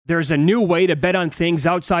There's a new way to bet on things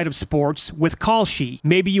outside of sports with Kalshi.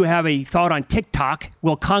 Maybe you have a thought on TikTok.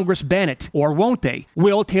 Will Congress ban it? Or won't they?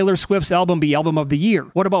 Will Taylor Swift's album be Album of the Year?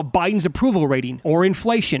 What about Biden's approval rating? Or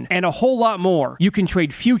inflation? And a whole lot more. You can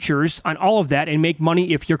trade futures on all of that and make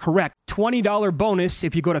money if you're correct. $20 bonus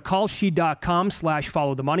if you go to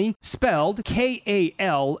kalshi.com/followthemoney, spelled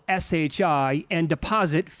KALSHI, and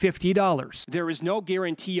deposit $50. There is no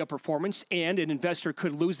guarantee of performance, and an investor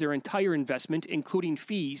could lose their entire investment, including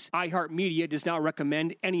fees. iHeartMedia does not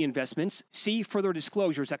recommend any investments. See further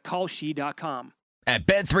disclosures at kalshi.com. At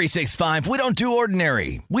Bet365, we don't do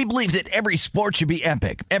ordinary. We believe that every sport should be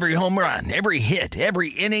epic. Every home run, every hit, every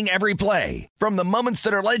inning, every play. From the moments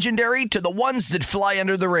that are legendary to the ones that fly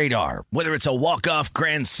under the radar. Whether it's a walk-off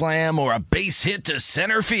grand slam or a base hit to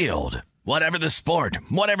center field. Whatever the sport,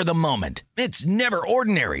 whatever the moment. It's never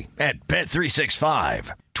ordinary at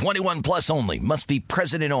Bet365. 21 plus only. Must be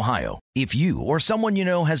present in Ohio. If you or someone you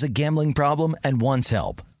know has a gambling problem and wants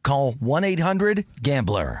help, call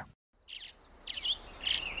 1-800-GAMBLER.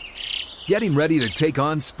 Getting ready to take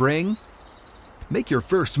on spring? Make your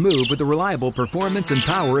first move with the reliable performance and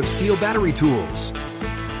power of Steel battery tools.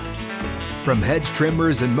 From hedge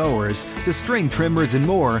trimmers and mowers to string trimmers and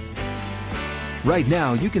more, right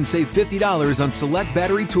now you can save $50 on select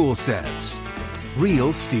battery tool sets.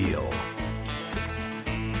 Real Steel.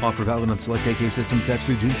 Offer valid on select AK system sets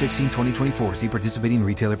through June 16, 2024. See participating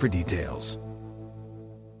retailer for details.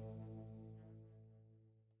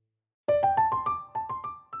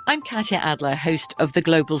 I'm Katya Adler, host of The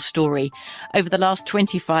Global Story. Over the last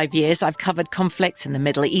 25 years, I've covered conflicts in the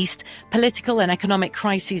Middle East, political and economic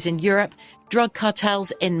crises in Europe, drug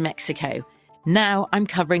cartels in Mexico. Now I'm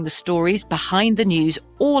covering the stories behind the news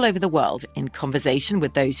all over the world in conversation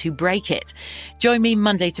with those who break it. Join me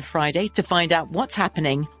Monday to Friday to find out what's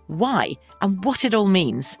happening, why, and what it all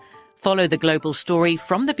means. Follow The Global Story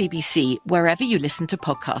from the BBC wherever you listen to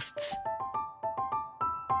podcasts.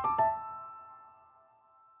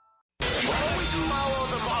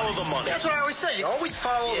 That's what I always say. You always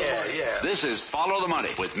follow the money. Yeah. This is Follow the Money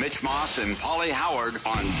with Mitch Moss and Paulie Howard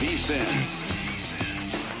on VSiN.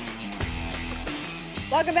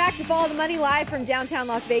 Welcome back to Follow the Money live from downtown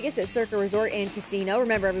Las Vegas at Circa Resort and Casino.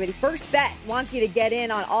 Remember, everybody, First Bet wants you to get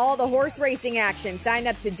in on all the horse racing action. Sign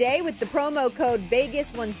up today with the promo code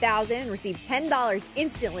Vegas1000 and receive $10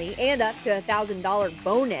 instantly and up to a $1,000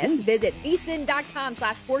 bonus. Visit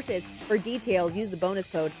vsin.com/horses for details. Use the bonus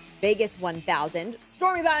code Vegas1000.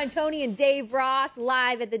 Stormy Buonantony and Dave Ross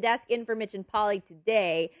live at the desk in for Mitch and Paulie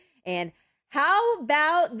today. And how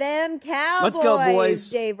about them Cowboys? Let's go, boys.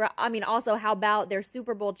 Dave Ross. I mean, also, how about their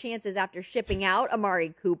Super Bowl chances after shipping out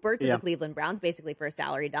Amari Cooper to the Cleveland Browns, basically for a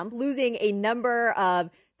salary dump, losing a number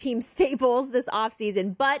of team staples this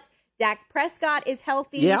offseason. But Dak Prescott is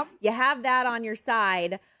healthy. Yep. You have that on your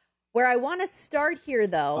side. Where I want to start here,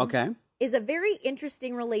 though, is a very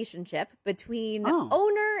interesting relationship between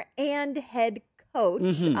owner and head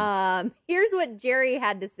coach. Here's what Jerry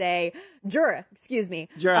had to say, Jura,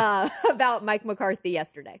 about Mike McCarthy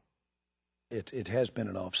yesterday. It has been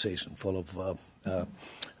an off season full of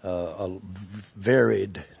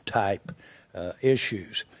varied type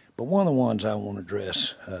issues. But one of the ones I want to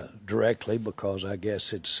address directly, because I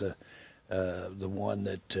guess it's the one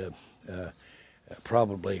that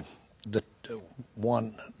probably the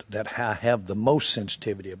one that I have the most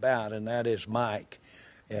sensitivity about, and that is Mike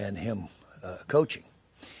and him coaching.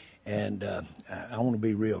 And I want to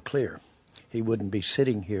be real clear. He wouldn't be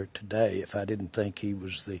sitting here today if I didn't think he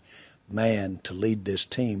was the man to lead this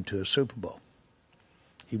team to a Super Bowl.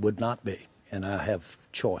 He would not be, and I have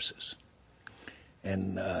choices.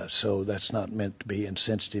 And so that's not meant to be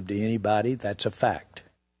insensitive to anybody. That's a fact.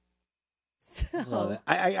 Love it.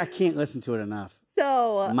 I can't listen to it enough.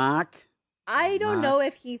 So, Mock. I don't know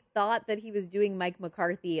if he thought that he was doing Mike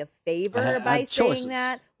McCarthy a favor by saying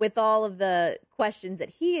that, with all of the questions that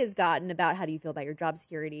he has gotten about how do you feel about your job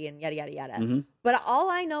security and yada, yada, yada. But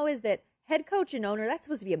all I know is that head coach and owner, that's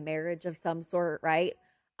supposed to be a marriage of some sort, right?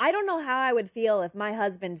 I don't know how I would feel if my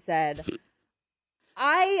husband said,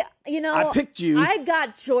 I picked you. I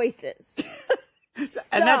got choices.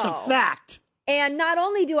 And that's a fact. And not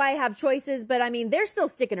only do I have choices, but I mean, they're still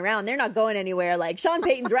sticking around. They're not going anywhere. Like, Sean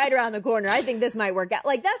Payton's right around the corner. I think this might work out.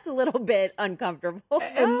 Like, that's a little bit uncomfortable.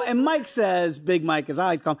 And Mike says, Big Mike, as I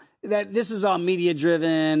like to call him, that this is all media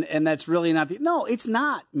driven, and that's really not no, it's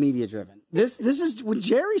not media driven. This is when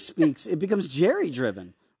Jerry speaks, it becomes Jerry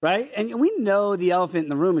driven, right? And we know the elephant in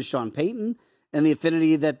the room is Sean Payton and the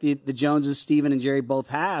affinity that the Joneses, Stephen and Jerry both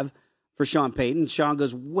have for Sean Payton. Sean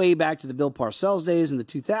goes way back to the Bill Parcells days in the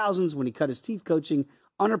 2000s when he cut his teeth coaching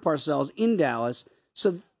under Parcells in Dallas.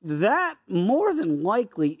 So that more than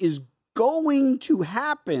likely is going to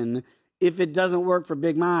happen if it doesn't work for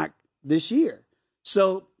Big Mike this year.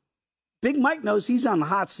 So Big Mike knows he's on the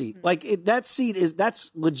hot seat. Like that seat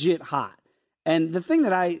that's legit hot. And the thing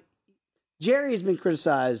that Jerry has been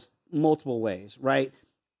criticized multiple ways, right?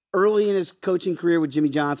 Early in his coaching career with Jimmy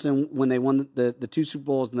Johnson, when they won the 2 Super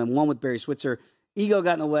Bowls and then one with Barry Switzer, ego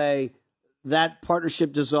got in the way. That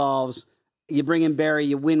partnership dissolves. You bring in Barry,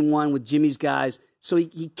 you win one with Jimmy's guys. So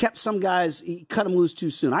he kept some guys, he cut them loose too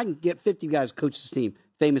soon. I can get 50 guys coach this team,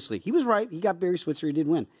 famously. He was right. He got Barry Switzer. He did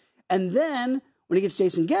win. And then when he gets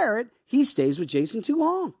Jason Garrett, he stays with Jason too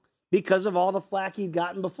long because of all the flack he'd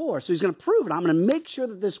gotten before. So he's going to prove it. I'm going to make sure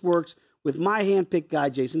that this works with my handpicked guy,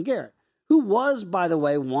 Jason Garrett, who was, by the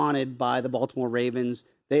way, wanted by the Baltimore Ravens.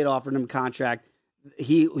 They had offered him a contract.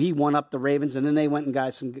 He won up the Ravens, and then they went and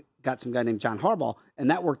got some guy named John Harbaugh,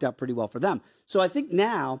 and that worked out pretty well for them. So I think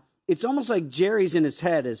now it's almost like Jerry's in his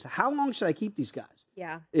head is, how long should I keep these guys?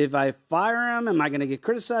 Yeah. If I fire him, am I going to get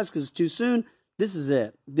criticized because it's too soon? This is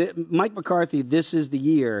it. Mike McCarthy, this is the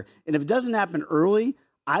year. And if it doesn't happen early,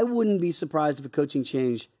 I wouldn't be surprised if a coaching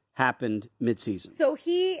change happened midseason. So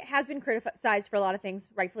he has been criticized for a lot of things,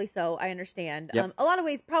 rightfully so, I understand. Yep. A lot of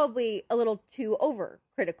ways probably a little too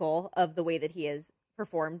overcritical of the way that he has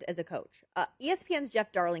performed as a coach. ESPN's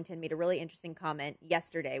Jeff Darlington made a really interesting comment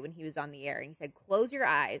yesterday when he was on the air, and he said, close your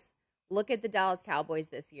eyes, look at the Dallas Cowboys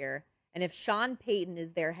this year, and if Sean Payton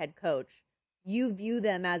is their head coach, you view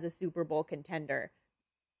them as a Super Bowl contender.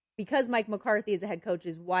 Because Mike McCarthy is the head coach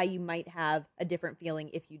is why you might have a different feeling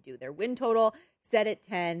if you do. Their win total set at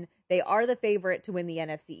 10. They are the favorite to win the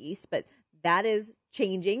NFC East, but that is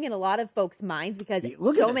changing in a lot of folks' minds because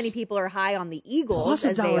so many people are high on the Eagles plus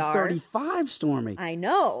as they are. $1.35, Stormy. I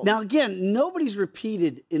know. Now, again, nobody's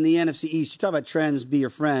repeated in the NFC East. You talk about trends, be your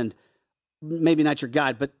friend. Maybe not your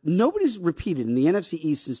guide, but nobody's repeated in the NFC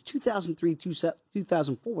East since 2003,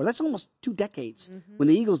 2004. That's almost 2 decades when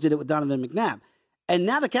the Eagles did it with Donovan McNabb. And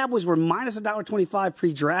now the Cowboys were minus $1.25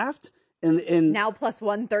 pre-draft. And now plus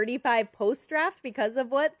 135 post-draft because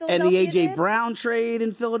of what Philadelphia and the A.J. did? Brown trade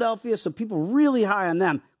in Philadelphia. So people really high on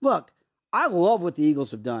them. Look, I love what the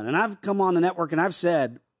Eagles have done. And I've come on the network and I've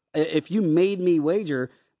said, if you made me wager,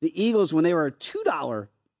 the Eagles, when they were a $2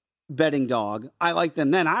 betting dog, I like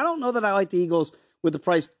them then. I don't know that I like the Eagles with the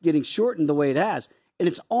price getting shortened the way it has. And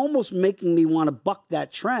it's almost making me want to buck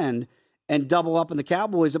that trend and double up on the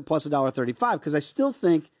Cowboys at plus $1.35 because I still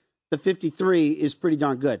think the 53 is pretty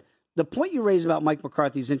darn good. The point you raise about Mike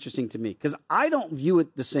McCarthy is interesting to me because I don't view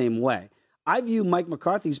it the same way. I view Mike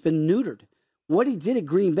McCarthy's been neutered. What he did at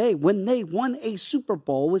Green Bay when they won a Super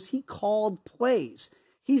Bowl was he called plays.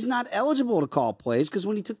 He's not eligible to call plays because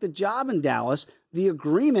when he took the job in Dallas, the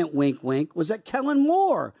agreement, wink, wink, was that Kellen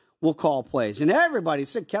Moore will call plays. And everybody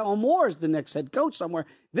said Kellen Moore is the next head coach somewhere.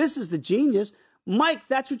 This is the genius. Mike,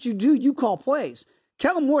 that's what you do. You call plays.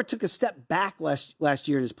 Kellen Moore took a step back last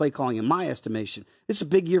year in his play calling, in my estimation. It's a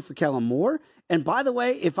big year for Kellen Moore. And by the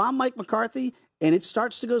way, if I'm Mike McCarthy and it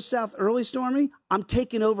starts to go south early, Stormy, I'm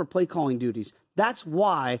taking over play calling duties. That's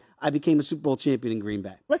why I became a Super Bowl champion in Green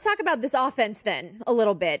Bay. Let's talk about this offense then a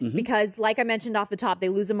little bit because like I mentioned off the top, they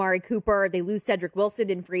lose Amari Cooper. They lose Cedric Wilson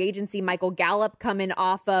in free agency. Michael Gallup coming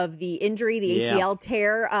off of the injury, the ACL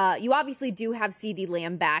tear. You obviously do have CeeDee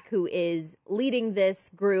Lamb back, who is leading this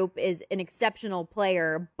group, is an exceptional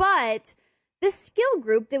player. But this skill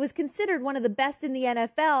group that was considered one of the best in the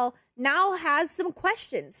NFL now has some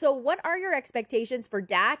questions. So what are your expectations for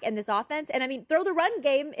Dak and this offense? And I mean, throw the run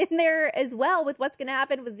game in there as well with what's going to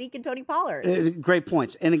happen with Zeke and Tony Pollard. Great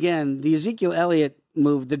points. And again, the Ezekiel Elliott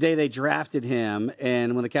move the day they drafted him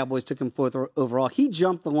and when the Cowboys took him 4th overall, he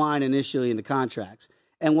jumped the line initially in the contracts.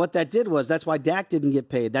 And what that did was that's why Dak didn't get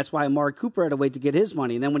paid. That's why Amari Cooper had to wait to get his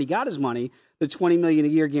money. And then when he got his money, the $20 million a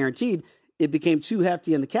year guaranteed, it became too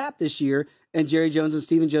hefty in the cap this year. And Jerry Jones and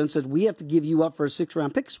Stephen Jones said, we have to give you up for a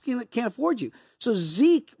 6th-round pick because we can't afford you. So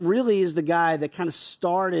Zeke really is the guy that kind of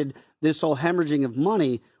started this whole hemorrhaging of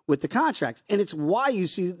money with the contracts. And it's why you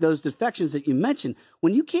see those defections that you mentioned.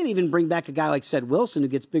 When you can't even bring back a guy like Ced Wilson who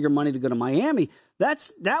gets bigger money to go to Miami,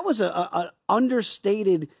 that was an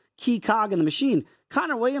understated key cog in the machine.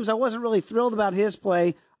 Connor Williams, I wasn't really thrilled about his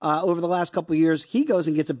play over the last couple of years. He goes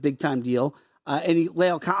and gets a big-time deal.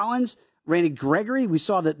 La'el Collins, Randy Gregory, we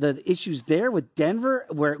saw the issues there with Denver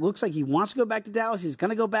where it looks like he wants to go back to Dallas. He's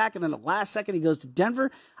going to go back, and then the last second he goes to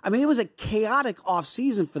Denver. I mean, it was a chaotic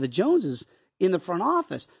offseason for the Joneses in the front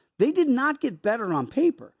office. They did not get better on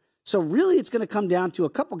paper. So really it's going to come down to a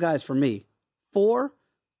couple guys for me. 4,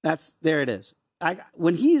 there it is.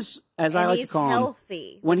 When he's, as I like to call him,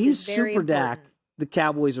 healthy, when he's super Dak, the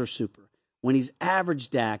Cowboys are super. When he's average,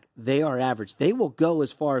 Dak, they are average. They will go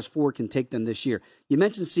as far as 4 can take them this year. You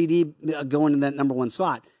mentioned CD going in that number 1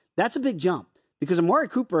 slot. That's a big jump because Amari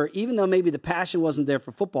Cooper, even though maybe the passion wasn't there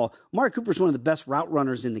for football, Amari Cooper is one of the best route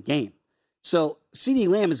runners in the game. So CD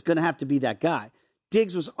Lamb is going to have to be that guy.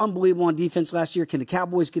 Diggs was unbelievable on defense last year. Can the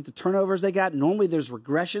Cowboys get the turnovers they got? Normally there's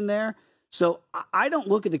regression there. So I don't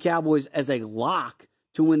look at the Cowboys as a lock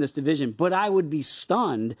to win this division, but I would be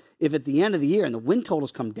stunned if at the end of the year, and the win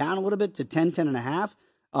totals come down a little bit to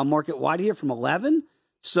 10.5, market wide here from 11.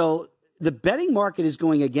 So the betting market is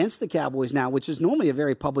going against the Cowboys now, which is normally a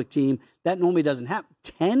very public team. That normally doesn't happen.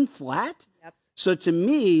 10 flat? Yep. So to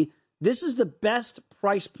me, this is the best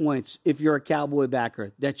price points if you're a Cowboy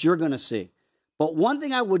backer that you're going to see. But one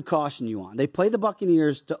thing I would caution you on, they play the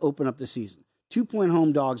Buccaneers to open up the season. 2-point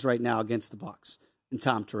home dogs right now against the Bucs and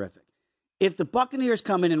Tom Terrific. If the Buccaneers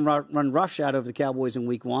come in and run roughshod over the Cowboys in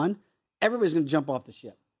week 1, everybody's going to jump off the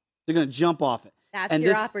ship. They're going to jump off it. That's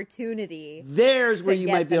your opportunity. There's where you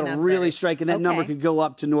might be able to really strike, and that number could go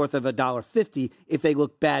up to north of $1.50 if they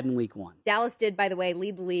look bad in week 1. Dallas did, by the way,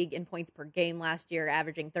 lead the league in points per game last year,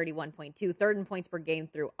 averaging 31.2, third in points per game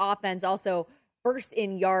through offense, also first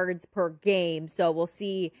in yards per game. So we'll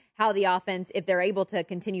see how the offense, if they're able to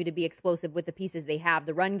continue to be explosive with the pieces they have.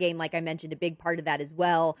 The run game, like I mentioned, a big part of that as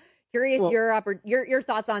well. Curious your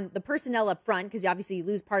thoughts on the personnel up front, because obviously you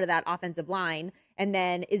lose part of that offensive line. And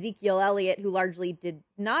then Ezekiel Elliott, who largely did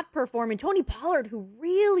not perform, and Tony Pollard, who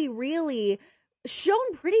really, really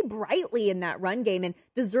shone pretty brightly in that run game and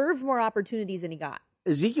deserved more opportunities than he got.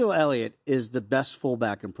 Ezekiel Elliott is the best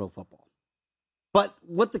fullback in pro football. But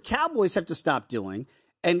what the Cowboys have to stop doing,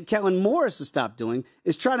 and Kellen Morris has stopped doing,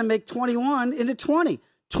 is try to make 21 into 20.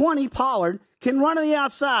 20 Pollard can run on the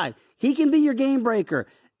outside. He can be your game breaker.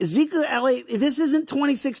 Ezekiel Elliott, this isn't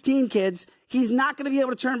 2016, kids. He's not going to be able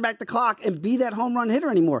to turn back the clock and be that home run hitter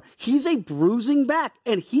anymore. He's a bruising back,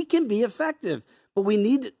 and he can be effective. But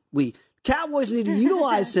Cowboys need to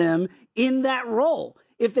utilize him in that role.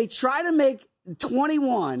 If they try to make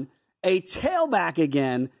 21 a tailback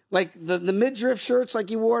again, like the midriff shirts like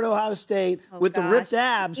you wore at Ohio State the ripped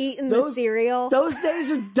abs. Eating the cereal. Those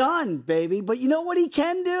days are done, baby. But you know what he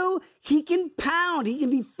can do? He can pound. He can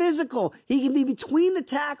be physical. He can be between the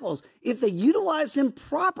tackles. If they utilize him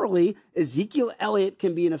properly, Ezekiel Elliott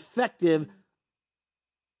can be an effective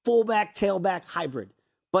fullback, tailback hybrid.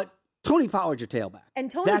 But Tony Pollard's your tailback. And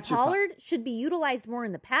Tony Pollard should be utilized more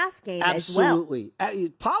in the pass game Absolutely. as well.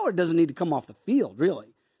 Pollard doesn't need to come off the field, really.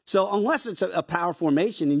 So unless it's a power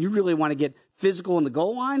formation and you really want to get physical in the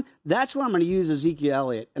goal line, that's where I'm going to use Ezekiel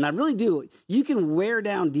Elliott. And I really do. You can wear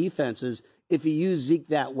down defenses if you use Zeke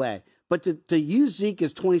that way. But to use Zeke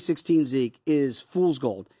as 2016 Zeke is fool's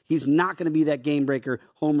gold. He's not going to be that game breaker,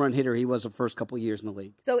 home run hitter he was the first couple of years in the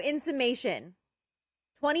league. So in summation,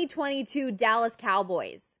 2022 Dallas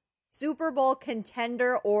Cowboys, Super Bowl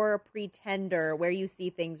contender or pretender, where you see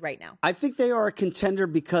things right now? I think they are a contender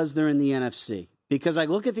because they're in the NFC. Because I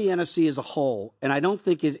look at the NFC as a whole, and I don't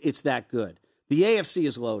think it's that good. The AFC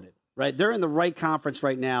is loaded, right? They're in the right conference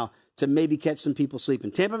right now to maybe catch some people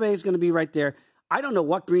sleeping. Tampa Bay is going to be right there. I don't know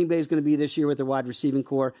what Green Bay is going to be this year with their wide receiving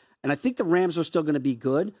core, and I think the Rams are still going to be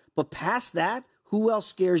good. But past that, who else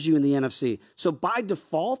scares you in the NFC? So by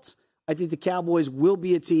default, I think the Cowboys will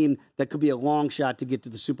be a team that could be a long shot to get to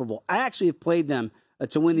the Super Bowl. I actually have played them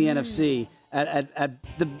to win the NFC at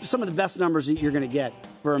some of the best numbers that you're going to get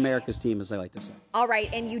for America's team, as I like to say. All right,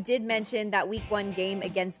 and you did mention that Week 1 game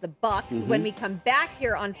against the Bucs. Mm-hmm. When we come back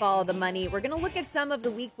here on Follow the Money, we're going to look at some of the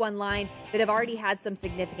Week 1 lines that have already had some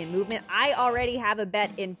significant movement. I already have a bet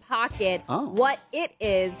in pocket. What it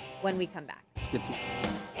is when we come back. It's good to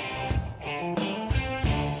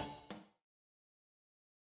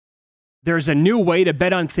There's a new way to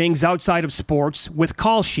bet on things outside of sports with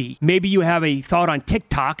Kalshi. Maybe you have a thought on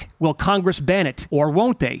TikTok. Will Congress ban it? Or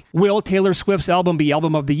won't they? Will Taylor Swift's album be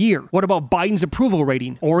album of the year? What about Biden's approval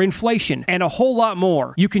rating or inflation? And a whole lot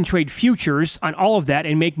more. You can trade futures on all of that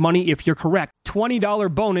and make money if you're correct.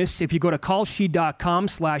 $20 bonus if you go to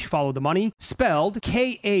kalshi.com/followthemoney, spelled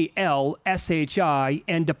KALSHI,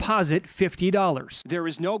 and deposit $50. There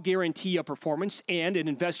is no guarantee of performance, and an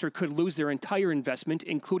investor could lose their entire investment,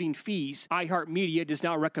 including fees. iHeartMedia does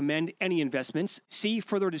not recommend any investments. See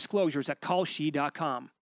further disclosures at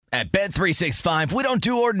kalshi.com. At Bet365, we don't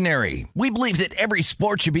do ordinary. We believe that every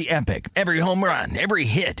sport should be epic. Every home run, every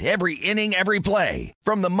hit, every inning, every play.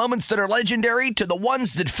 From the moments that are legendary to the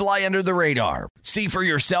ones that fly under the radar. See for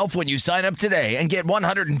yourself when you sign up today and get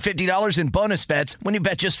 $150 in bonus bets when you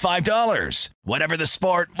bet just $5. Whatever the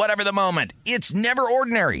sport, whatever the moment, it's never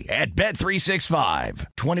ordinary at Bet365.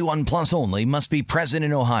 21 plus only. Must be present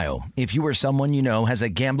in Ohio. If you or someone you know has a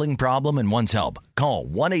gambling problem and wants help, call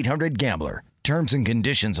 1-800-GAMBLER. Terms and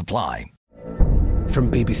conditions apply.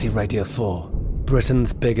 From BBC Radio 4,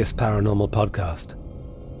 Britain's biggest paranormal podcast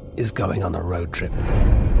is going on a road trip.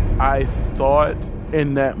 I thought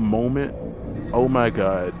in that moment, oh my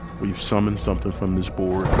God, we've summoned something from this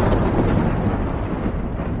board.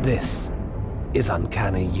 This is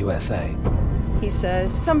Uncanny USA. He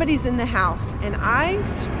says, somebody's in the house, and I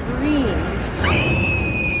screamed.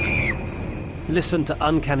 Listen to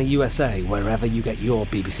Uncanny USA wherever you get your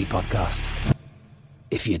BBC podcasts,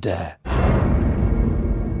 if you dare.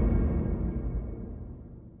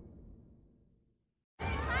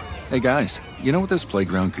 Hey guys, you know what this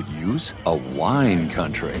playground could use? A wine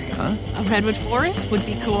country, huh? A redwood forest would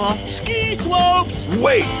be cool. Ski slopes!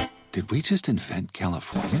 Wait! Did we just invent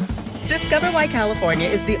California? Discover why California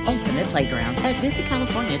is the ultimate playground at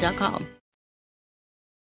visitcalifornia.com.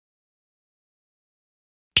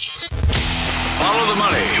 Follow the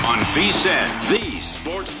money on VSiN, the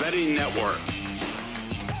Sports Betting Network.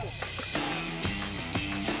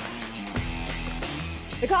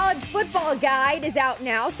 The College Football Guide is out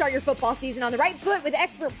now. Start your football season on the right foot with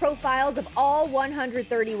expert profiles of all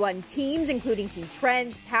 131 teams, including team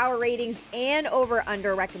trends, power ratings, and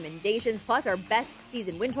over-under recommendations, plus our best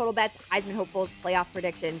season win total bets, Heisman hopefuls, playoff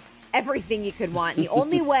predictions, everything you could want. And the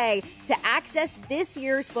only way to access this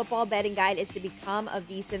year's football betting guide is to become a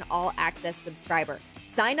VSiN All Access subscriber.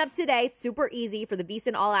 Sign up today. It's super easy for the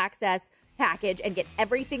VSiN All Access package and get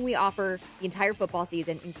everything we offer the entire football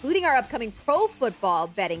season, including our upcoming pro football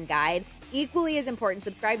betting guide. Equally as important,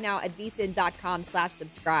 subscribe now at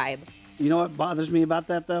vsin.com/subscribe. You know what bothers me about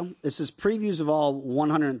that, though? This is previews of all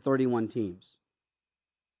 131 teams.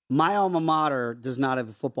 My alma mater does not have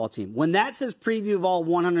a football team. When that says preview of all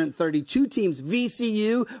 132 teams,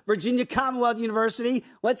 VCU, Virginia Commonwealth University,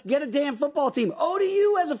 let's get a damn football team.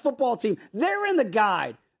 ODU has a football team. They're in the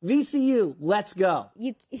guide. VCU, let's go.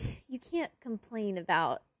 You can't complain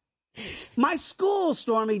about. My school,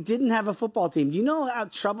 Stormy, didn't have a football team. Do you know how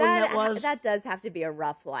troubling that was? That does have to be a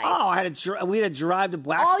rough life. Oh, we had to drive to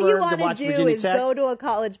Blacksburg All you want to watch to do Virginia is Tech. go to a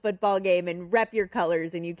college football game and rep your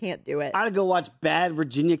colors, and you can't do it. I had to go watch bad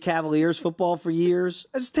Virginia Cavaliers football for years.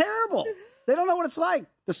 It's terrible. They don't know what it's like,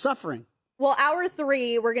 the suffering. Well, hour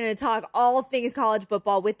 3, we're going to talk all things college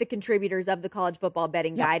football with the contributors of the College Football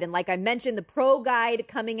Betting Guide. And like I mentioned, the Pro Guide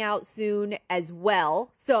coming out soon as well.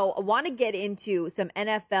 So I want to get into some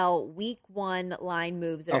NFL Week 1 line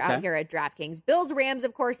moves that are out here at DraftKings. Bills-Rams,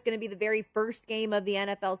 of course, going to be the very first game of the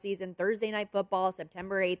NFL season. Thursday Night Football,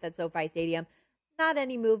 September 8th at SoFi Stadium. Not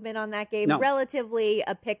any movement on that game. No. Relatively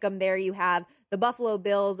a pick 'em there. You have the Buffalo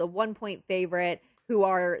Bills, a 1-point favorite, who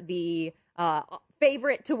are the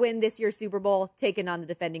favorite to win this year's Super Bowl, taking on the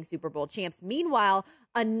defending Super Bowl champs. Meanwhile,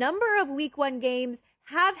 a number of Week 1 games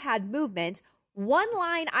have had movement. One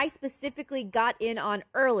line I specifically got in on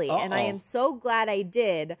early, and I am so glad I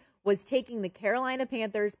did, was taking the Carolina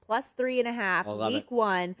Panthers plus 3.5 Week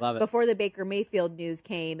 1 before the Baker Mayfield news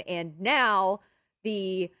came. And now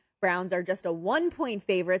the Browns are just a 1-point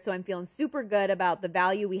favorite, so I'm feeling super good about the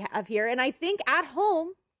value we have here. And I think at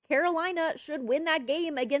home, Carolina should win that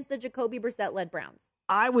game against the Jacoby Brissett-led Browns.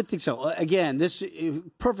 I would think so. Again, this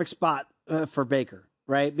perfect spot for Baker,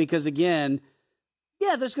 right? Because, again,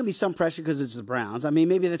 yeah, there's going to be some pressure because it's the Browns. I mean,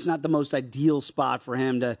 maybe that's not the most ideal spot for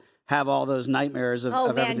him to have all those nightmares of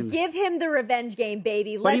everything. Give him the revenge game,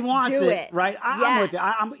 baby. But he wants do it, right? I'm with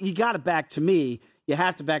you. You got to back, to me, you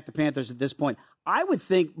have to back the Panthers at this point. I would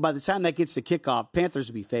think by the time that gets to kickoff, Panthers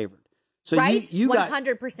would be favored. So right? you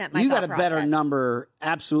 100% you got a better number,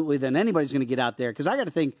 absolutely, than anybody's going to get out there. Because I got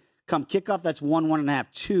to think, come kickoff, that's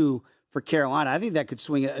 1.5, 2 for Carolina. I think that could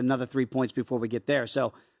swing another 3 points before we get there.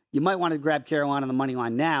 So you might want to grab Carolina on the money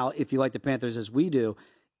line now if you like the Panthers as we do.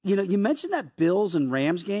 You know, you mentioned that Bills and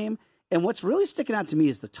Rams game, and what's really sticking out to me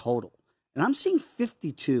is the total. And I'm seeing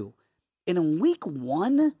 52. And in Week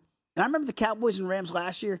 1, and I remember the Cowboys and Rams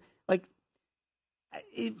last year, like,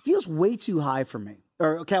 it feels way too high for me.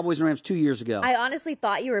 Or Cowboys and Rams 2 years ago. I honestly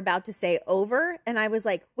thought you were about to say over, and I was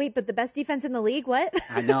like, wait, but the best defense in the league? What?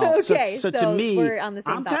 I know. Okay, so to me, we're on the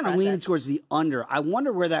same I'm kind of leaning towards the under. I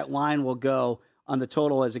wonder where that line will go on the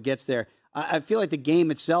total as it gets there. I feel like the game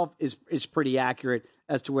itself is pretty accurate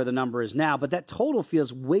as to where the number is now, but that total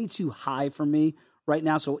feels way too high for me right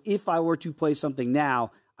now. So if I were to play something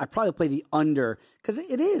now, I'd probably play the under because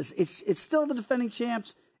it's still the defending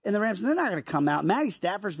champs and the Rams. And they're not going to come out. Matty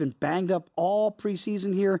Stafford's been banged up all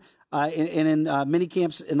preseason here and in mini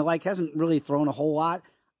camps and the like. Hasn't really thrown a whole lot.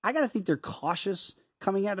 I got to think they're cautious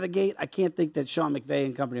coming out of the gate. I can't think that Sean McVay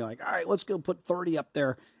and company are like, all right, let's go put 30 up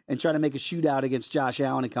there and try to make a shootout against Josh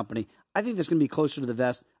Allen and company. I think that's going to be closer to the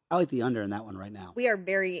vest. I like the under in that one right now. We are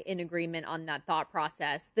very in agreement on that thought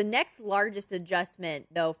process. The next largest adjustment,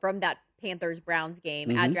 though, from that Panthers-Browns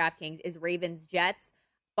game at DraftKings is Ravens-Jets.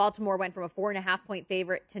 Baltimore went from a 4.5-point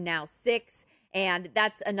favorite to now 6. And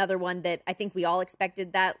that's another one that I think we all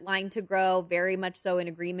expected that line to grow, very much so in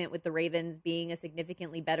agreement with the Ravens being a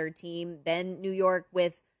significantly better team than New York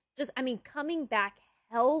with coming back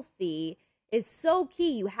healthy is so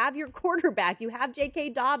key. You have your quarterback. You have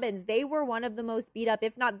J.K. Dobbins. They were one of the most beat up,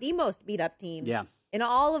 if not the most beat up team in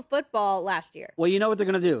all of football last year. Well, you know what they're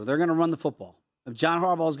going to do. They're going to run the football. John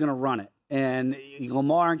Harbaugh is going to run it. And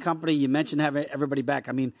Lamar and company, you mentioned having everybody back.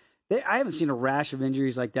 I mean, I haven't seen a rash of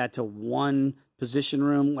injuries like that to one position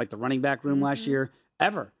room, like the running back room last year,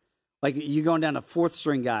 ever. Like you going down to fourth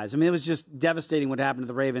string guys. I mean, it was just devastating what happened to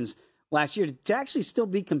the Ravens last year to actually still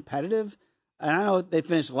be competitive. And I know they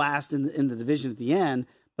finished last in the division at the end,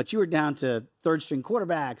 but you were down to third string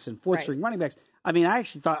quarterbacks and fourth string running backs. I mean, I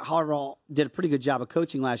actually thought Harbaugh did a pretty good job of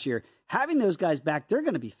coaching last year. Having those guys back, they're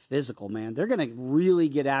going to be physical, man. They're going to really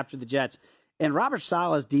get after the Jets. And Robert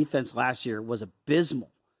Saleh's defense last year was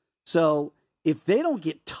abysmal. So if they don't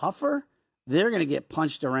get tougher, they're going to get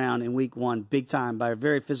punched around in week one big time by a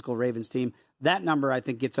very physical Ravens team. That number, I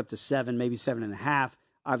think, gets up to 7, maybe 7.5.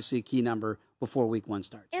 Obviously a key number before week one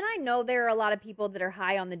starts. And I know there are a lot of people that are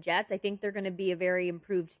high on the Jets. I think they're going to be a very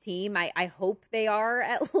improved team. I hope they are,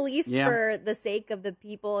 at least for the sake of the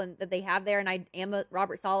people that they have there. And I am a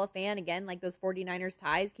Robert Saleh fan. Again, like those 49ers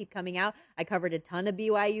ties keep coming out. I covered a ton of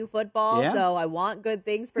BYU football, so I want good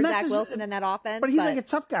things for Zach Wilson and that offense. But he's like a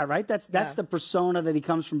tough guy, right? That's the persona that he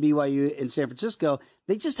comes from BYU in San Francisco.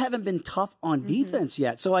 They just haven't been tough on defense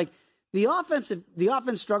yet. So, like, the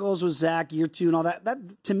offense struggles with Zach year 2 and all that.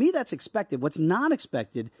 That to me, that's expected. What's not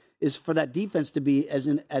expected is for that defense to be as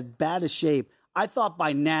bad a shape. I thought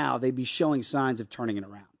by now they'd be showing signs of turning it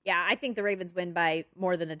around. Yeah, I think the Ravens win by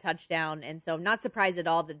more than a touchdown, and so I'm not surprised at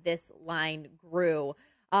all that this line grew.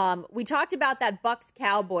 We talked about that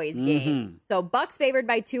Bucs-Cowboys game. So Bucs favored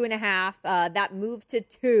by 2.5. That moved to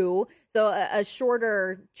 2. So a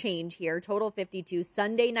shorter change here. Total 52.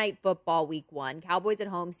 Sunday Night Football week 1. Cowboys at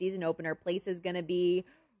home, season opener. Place is going to be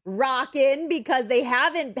rocking because they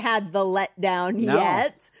haven't had the letdown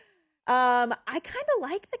yet. I kind of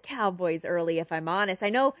like the Cowboys early, if I'm honest. I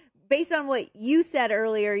know based on what you said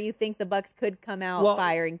earlier, you think the Bucs could come out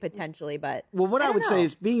firing potentially, but what I would say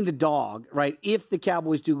is being the dog, right? If the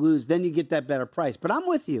Cowboys do lose, then you get that better price. But I'm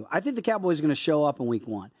with you. I think the Cowboys are going to show up in week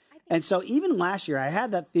 1. And so even last year, I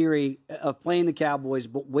had that theory of playing the Cowboys,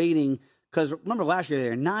 but waiting because remember last year they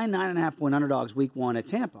were 9.5 point underdogs week 1 at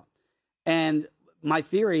Tampa, and my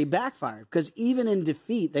theory backfired because even in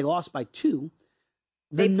defeat, they lost by 2.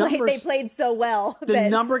 They played so well. The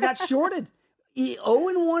number got shorted.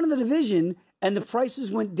 0-1 in the division, and the prices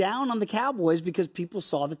went down on the Cowboys because people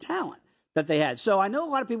saw the talent that they had. So I know a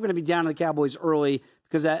lot of people are going to be down on the Cowboys early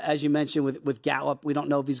because, as you mentioned, with Gallup, we don't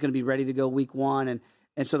know if he's going to be ready to go week 1.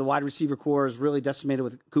 And so the wide receiver core is really decimated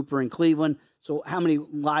with Cooper in Cleveland. So how many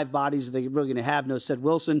live bodies are they really going to have? No said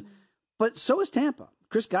Wilson. But so is Tampa.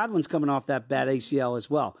 Chris Godwin's coming off that bad ACL as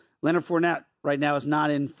well. Leonard Fournette right now is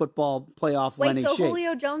not in football playoff winning shape.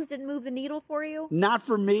 Julio Jones didn't move the needle for you? Not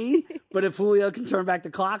for me, but if Julio can turn back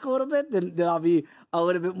the clock a little bit, then I'll be a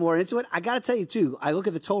little bit more into it. I got to tell you, too, I look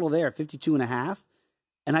at the total there, 52.5,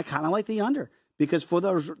 and I kind of like the under because for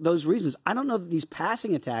those reasons. I don't know that these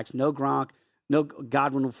passing attacks, no Gronk, no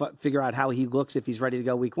Godwin will figure out how he looks if he's ready to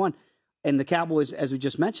go week 1. And the Cowboys, as we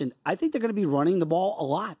just mentioned, I think they're going to be running the ball a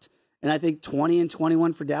lot. And I think 20 and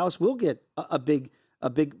 21 for Dallas will get a big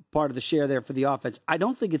part of the share there for the offense. I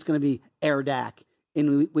don't think it's going to be air Dak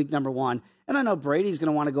in week number 1. And I know Brady's going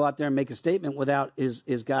to want to go out there and make a statement without his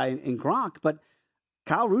guy in Gronk, but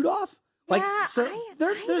Kyle Rudolph?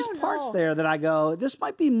 There's parts there that I go, this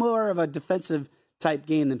might be more of a defensive type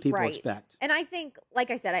game than people expect. And I think, like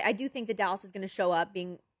I said, I do think that Dallas is going to show up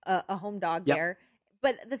being a home dog there.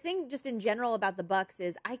 But the thing just in general about the Bucs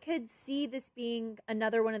is I could see this being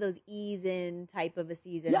another one of those ease-in type of a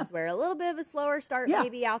seasons where a little bit of a slower start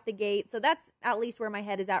maybe out the gate. So that's at least where my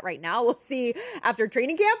head is at right now. We'll see after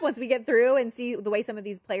training camp once we get through and see the way some of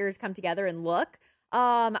these players come together and look.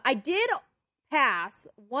 I did pass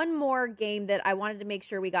one more game that I wanted to make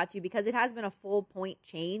sure we got to because it has been a full point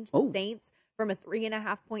change. The Saints from a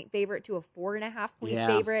 3.5-point favorite to a 4.5-point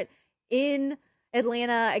favorite in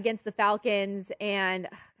Atlanta against the Falcons. And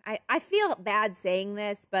I feel bad saying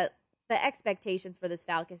this, but the expectations for this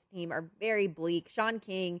Falcons team are very bleak. Sean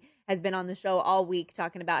King has been on the show all week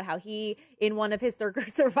talking about how he, in one of his Circa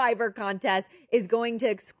Survivor contests, is going to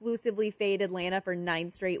exclusively fade Atlanta for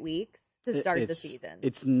 9 straight weeks to start the season.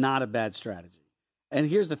 It's not a bad strategy. And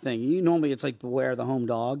here's the thing. Normally it's like beware the home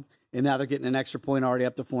dog, and now they're getting an extra point already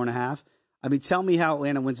up to 4.5. I mean, tell me how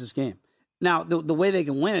Atlanta wins this game. Now, the way they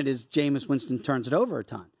can win it is Jameis Winston turns it over a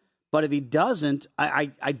ton. But if he doesn't,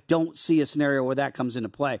 I don't see a scenario where that comes into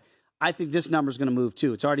play. I think this number is going to move,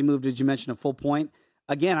 too. It's already moved, as you mentioned, a full point.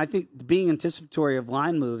 Again, I think being anticipatory of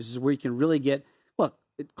line moves is where you can really get, look,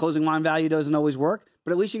 closing line value doesn't always work,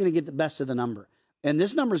 but at least you're going to get the best of the number. And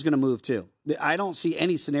this number is going to move, too. I don't see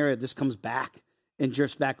any scenario this comes back and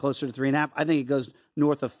drifts back closer to 3.5. I think it goes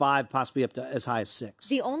north of 5, possibly up to as high as 6.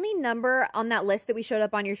 The only number on that list that we showed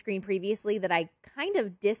up on your screen previously that I kind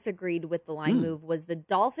of disagreed with the line move was the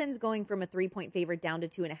Dolphins going from a 3-point favorite down to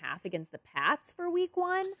 2.5 against the Pats for week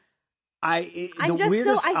 1. I think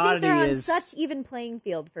they're on such even playing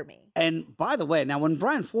field for me. And by the way, now when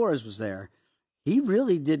Brian Flores was there, he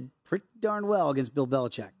really did pretty darn well against Bill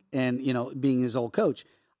Belichick and, being his old coach.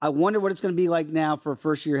 I wonder what it's going to be like now for a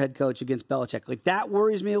first-year head coach against Belichick. Like, that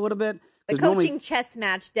worries me a little bit. The coaching chess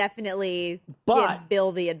match definitely gives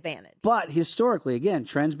Bill the advantage. But historically, again,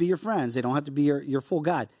 trends be your friends. They don't have to be your full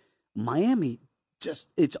guide. Miami,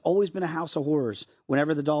 it's always been a house of horrors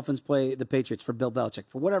whenever the Dolphins play the Patriots for Bill Belichick,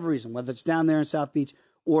 for whatever reason, whether it's down there in South Beach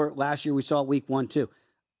or last year we saw it week 1, too.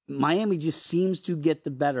 Miami just seems to get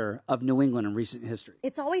the better of New England in recent history.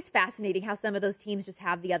 It's always fascinating how some of those teams just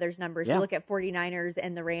have the others' numbers. Yeah. You look at 49ers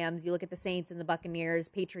and the Rams. You look at the Saints and the Buccaneers,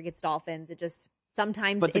 Patriots, Dolphins. It just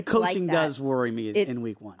sometimes But the it's coaching like that. does worry me in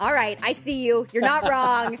week 1. All right, I see you. You're not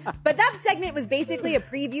wrong. But that segment was basically a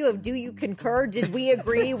preview of Do You Concur? Did we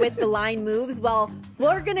agree with the line moves? Well,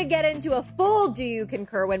 we're going to get into a full Do You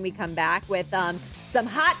Concur when we come back with some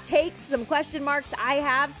hot takes, some question marks I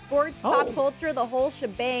have, sports, pop culture, the whole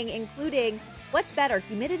shebang, including what's better,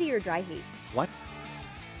 humidity or dry heat? What?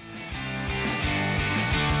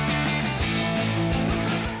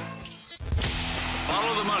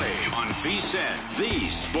 Follow the money on VSiN, the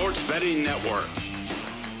sports betting network.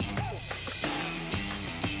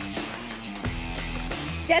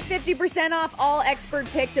 Get 50% off all expert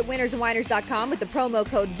picks at winnersandwhiners.com with the promo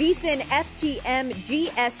code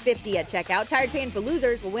VSiNFTMGS50 at checkout. Tired paying for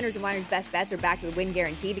losers? Well, Winners and Whiners' best bets are backed with a win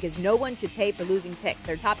guarantee because no one should pay for losing picks.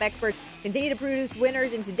 Their top experts continue to produce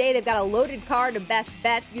winners, and today they've got a loaded card of best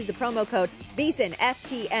bets. Use the promo code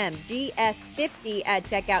VSiNFTMGS50 at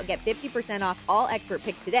checkout. Get 50% off all expert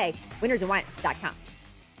picks today. Winnersandwhiners.com.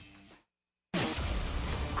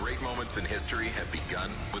 Great moments in history have begun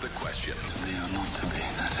with a question. To be or not to be,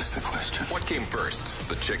 that is the question. What came first,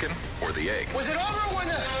 the chicken or the egg? Was it over when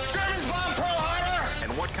the Germans bombed Pearl Harbor?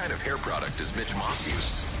 And what kind of hair product does Mitch Moss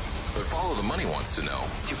use? But Follow the Money wants to know.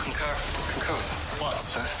 Do you concur? Concur with what,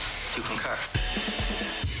 sir? Do you concur?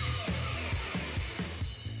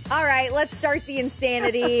 All right, let's start the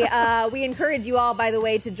insanity. We encourage you all, by the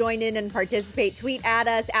way, to join in and participate. Tweet at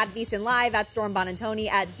us, at VSiN Live, at Storm Bonantoni,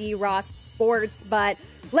 at DRoss Sports. But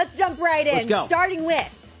let's jump right in. Let's go. Starting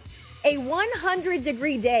with a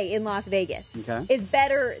 100-degree day in Las Vegas is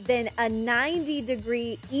better than a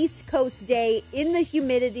 90-degree East Coast day in the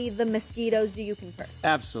humidity, the mosquitoes. Do you concur?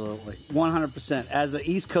 Absolutely. 100%. As an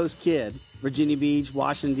East Coast kid, Virginia Beach,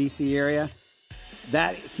 Washington, D.C. area,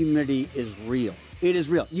 that humidity is real. It is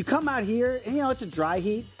real. You come out here, and it's a dry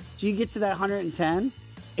heat, so you get to that 110.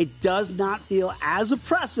 It does not feel as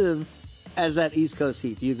oppressive as that East Coast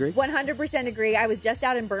heat. Do you agree? 100% agree. I was just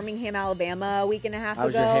out in Birmingham, Alabama a week and a half ago.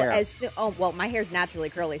 How's your hair? My hair's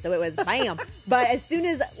naturally curly, so it was bam. But as soon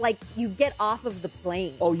as you get off of the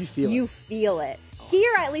plane, you feel it. You feel it.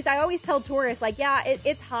 Here, at least, I always tell tourists,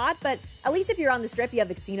 it's hot, but at least if you're on the Strip, you have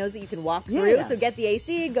the casinos that you can walk through. Yeah. So get the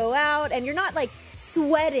AC, go out, and you're not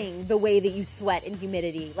sweating the way that you sweat in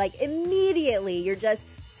humidity. Immediately, you're just.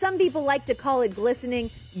 Some people like to call it glistening.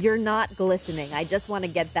 You're not glistening. I just want to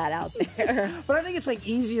get that out there. But I think it's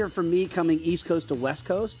easier for me coming East Coast to West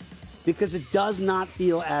Coast because it does not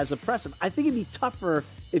feel as oppressive. I think it'd be tougher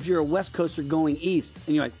if you're a West Coaster going east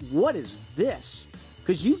and you're like, what is this?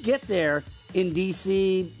 Because you get there in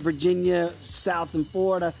D.C., Virginia, South and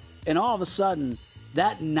Florida, and all of a sudden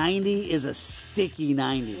that 90 is a sticky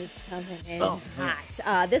 90. It's coming in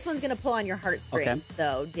hot. This one's going to pull on your heartstrings,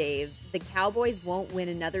 though, Dave. The Cowboys won't win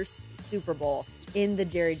another Super Bowl in the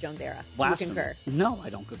Jerry Jones era. Blasphemy. You concur? No, I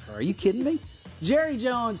don't concur. Are you kidding me? Jerry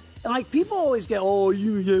Jones, and like people always get, oh,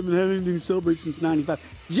 you haven't had anything to celebrate since 95.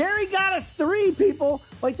 Jerry got us 3, people.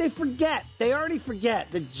 Like they already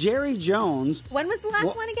forget that Jerry Jones. When was the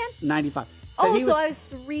last one again? 95. Oh, I was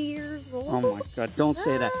 3 years old. Oh my God, don't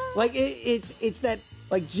say that. Like it's that,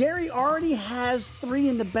 like Jerry already has 3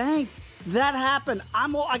 in the bank. That happened.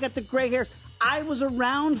 I got the gray hairs. I was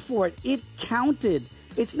around for it. It counted.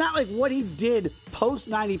 It's not like what he did post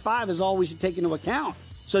 95 is all we should take into account.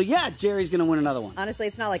 So, yeah, Jerry's going to win another one. Honestly,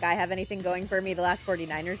 it's not like I have anything going for me. The last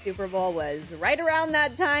 49ers Super Bowl was right around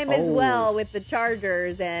that time as well with the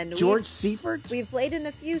Chargers. And George Seifert? We've played in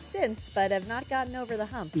a few since, but have not gotten over the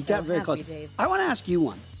hump. He got very close. Dave. I want to ask you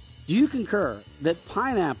one. Do you concur that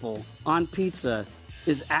pineapple on pizza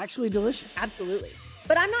is actually delicious? Absolutely.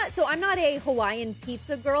 But I'm not a Hawaiian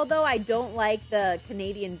pizza girl, though. I don't like the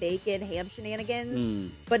Canadian bacon ham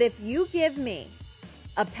shenanigans. But if you give me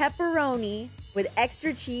a pepperoni with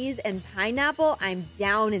extra cheese and pineapple, I'm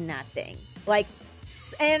down in that thing. Like,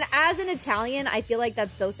 and as an Italian, I feel like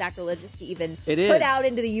that's so sacrilegious to even put out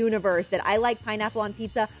into the universe that I like pineapple on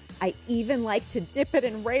pizza. I even like to dip it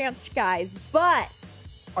in ranch, guys. But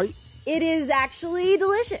it is actually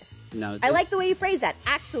delicious. No, I like the way you phrase that.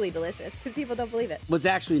 Actually delicious, because people don't believe it. Well, it's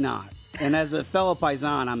actually not. And as a fellow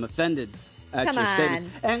Paisan, I'm offended at your statement.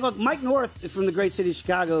 And look, Mike North from the great city of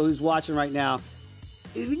Chicago, who's watching right now,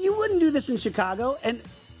 you wouldn't do this in Chicago. And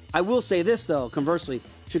I will say this, though, conversely,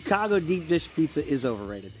 Chicago deep dish pizza is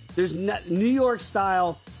overrated. There's New York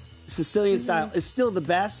style, Sicilian style is still the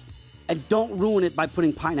best. And don't ruin it by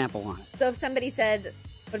putting pineapple on it. So if somebody said,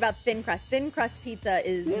 what about thin crust? Thin crust pizza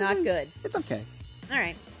is not good. It's okay. All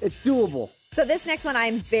right. It's doable. So this next one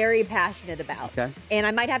I'm very passionate about. Okay. And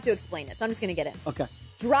I might have to explain it, so I'm just going to get in. Okay.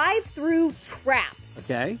 Drive-through traps.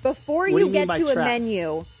 Okay. Before you get to a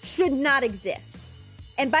menu should not exist.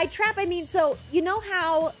 And by trap, I mean, so you know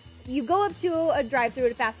how you go up to a drive-through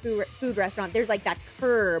at a fast food restaurant, there's like that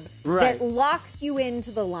curb that locks you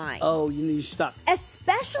into the line. Oh, you're stuck.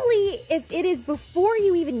 Especially if it is before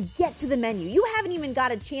you even get to the menu. You haven't even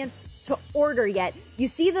got a chance to order yet. You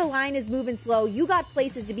see the line is moving slow. You got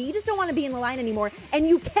places to be. You just don't want to be in the line anymore. And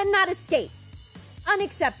you cannot escape.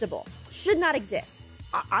 Unacceptable. Should not exist.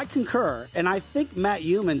 I concur. And I think Matt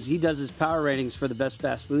Humans, he does his power ratings for the best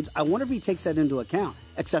fast foods. I wonder if he takes that into account.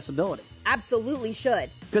 Accessibility. Absolutely should.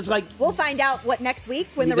 Because we'll find out next week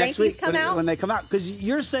when the rankings come out. When they come out. Because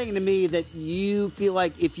you're saying to me that you feel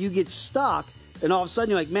like if you get stuck and all of a sudden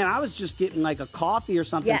you're like, man, I was just getting like a coffee or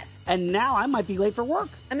something. Yes. And now I might be late for work.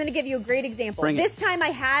 I'm going to give you a great example. Bring it. This time I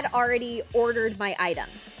had already ordered my item.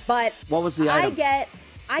 But what was the item?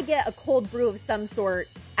 I get a cold brew of some sort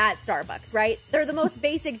at Starbucks, right? They're the most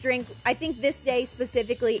basic drink. I think this day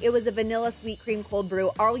specifically, it was a vanilla sweet cream cold brew.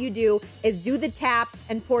 All you do is do the tap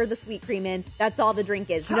and pour the sweet cream in. That's all the drink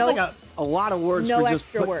is. Sounds like a lot of words no for just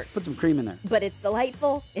extra work. Put some cream in there. But it's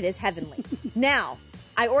delightful. It is heavenly. Now,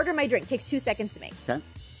 I order my drink. Takes 2 seconds to make. Okay.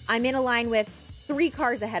 I'm in a line with 3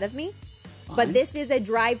 cars ahead of me, but this is a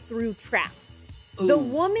drive-through trap. Ooh. The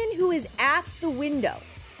woman who is at the window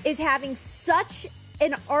is having such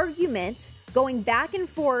an argument going back and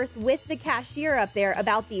forth with the cashier up there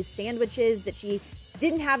about these sandwiches that she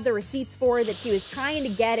didn't have the receipts for, that she was trying to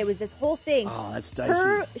get. It was this whole thing. Oh, that's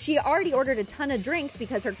dicey. She already ordered a ton of drinks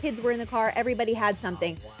because her kids were in the car. Everybody had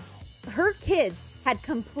something. Oh, wow. Her kids had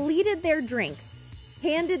completed their drinks,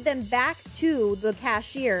 handed them back to the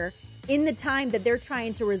cashier in the time that they're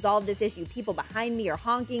trying to resolve this issue. People behind me are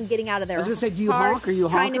honking, getting out of their cars. I was going to say, do you honk or you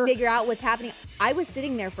trying honker? to figure out what's happening. I was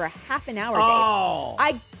sitting there for a half an hour, Oh.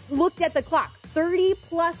 Dave. I looked at the clock.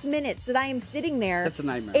 30-plus minutes that I am sitting there. That's a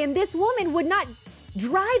nightmare. And this woman would not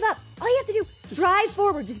drive up. All you have to do, drive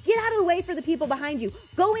forward. Just get out of the way for the people behind you.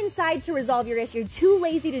 Go inside to resolve your issue. Too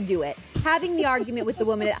lazy to do it. Having the argument with the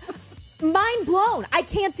woman. Mind blown. I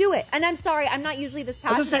can't do it. And I'm sorry. I'm not usually this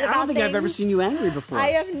passionate about things. I don't think I've ever seen you angry before. I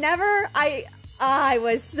have never. I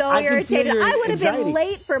was so irritated. I would have been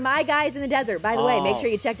late for My Guys in the Desert. By the way, make sure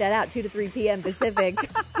you check that out, 2 to 3 p.m. Pacific,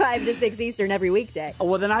 5 to 6 Eastern every weekday. Oh,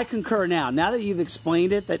 well, then I concur now. Now that you've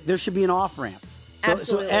explained it, that there should be an off-ramp.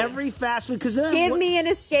 Absolutely. So every fast food, because then give me an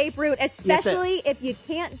escape route, especially if you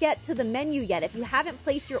can't get to the menu yet. If you haven't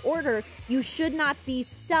placed your order, you should not be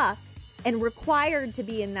stuck and required to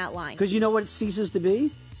be in that line. Because you know what it ceases to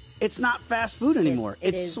be? It's not fast food anymore.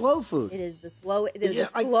 It's slow food. It is the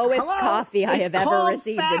slowest coffee I have ever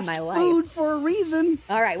received in my life. It's food for a reason.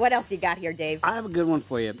 All right, what else you got here, Dave? I have a good one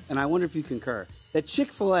for you, and I wonder if you concur. That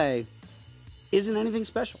Chick-fil-A isn't anything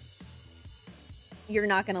special. you're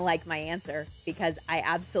not going to like my answer because I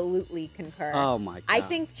absolutely concur. Oh, my God. I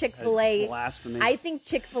think Chick-fil-A... That's blasphemy. I think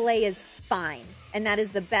Chick-fil-A is fine, and that is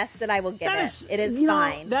the best that I will give it is you know,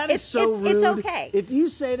 fine. That is so rude. It's okay. If you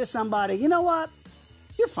say to somebody, you know what,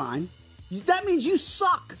 you're fine, that means you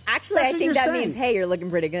suck. Actually, That's I what think you're that saying. means, hey, you're looking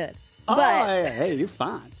pretty good. Oh, But yeah, hey, you're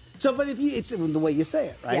fine. So, but if you, it's the way you say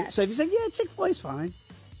it, right? Yes. So if you say, yeah, Chick-fil-A's fine,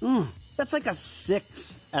 that's like a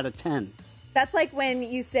 6 out of 10. that's like when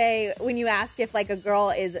you ask if like a girl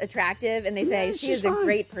is attractive and they say Yeah, she she's has a fine.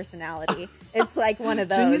 great personality. It's like one of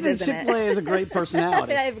those, So you think isn't Chick-fil-A it? has a great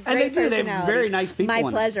personality? I have a And they great do. They have personality. very nice people My in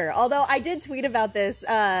it. pleasure. Although I did tweet about this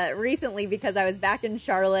recently because I was back in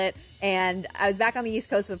Charlotte and I was back on the East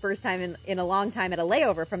Coast for the first time in a long time at a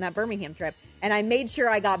layover from that Birmingham trip. And I made sure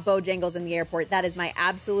I got Bojangles in the airport. That is my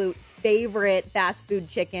absolute favorite fast food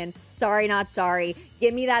chicken. Sorry, not sorry.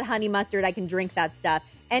 Give me that honey mustard. I can drink that stuff.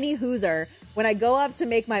 Any Hooser, when I go up to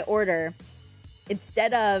make my order,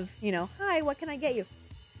 instead of, hi, what can I get you?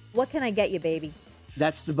 What can I get you, baby?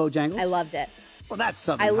 That's the Bojangles? I loved it. Well, that's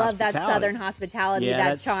Southern I love that hospitality. Southern hospitality, Yeah, that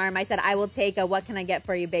that's- charm. I said, I will take a what can I get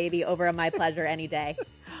for you, baby, over a my pleasure any day.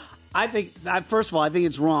 I think, first of all, I think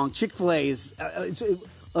it's wrong. Chick-fil-A is,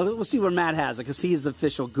 we'll see where Matt has it because he's the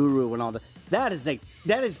official guru and all that. That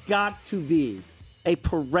has got to be a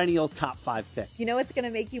perennial top 5 pick. You know what's going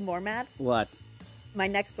to make you more mad? What? My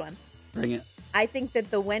next one. Bring it. I think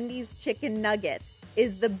that the Wendy's chicken nugget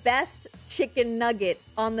is the best chicken nugget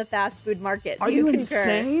on the fast food market. Are Do you concur?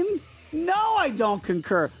 insane? No, I don't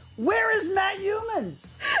concur. Where is Matt Humans?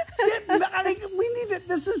 I mean, we need it.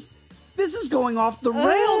 This is going off the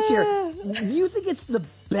rails here. Do you think it's the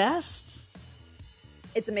best?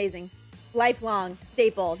 It's amazing. Lifelong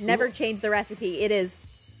staple. Never change the recipe. It is.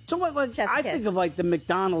 So what? Like, Chef's I kiss. think of like the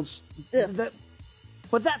McDonald's.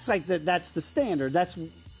 But that's like that's the standard. That's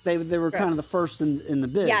they were Gross. kind of the first in the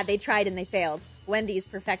biz. Yeah, they tried and they failed. Wendy's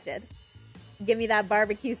perfected. Give me that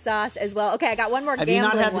barbecue sauce as well. Okay, I got one more Have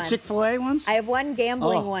gambling you not had one. the Chick-fil-A ones? I have one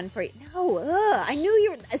gambling Oh. one for you. No, I knew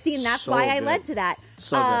you were. See, and that's So why I good. led to that.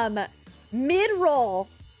 So good. Mid-roll,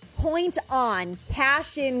 point on,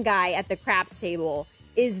 cash-in guy at the craps table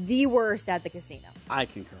is the worst at the casino. I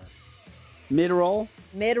concur. Mid-roll?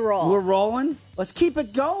 Mid-roll. We're rolling? Let's keep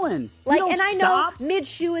it going. Like, You don't and I stop. know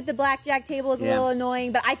mid-shoe at the blackjack table is a Yeah. little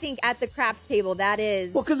annoying, but I think at the craps table, that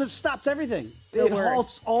is... Well, because it stops everything. The It worst.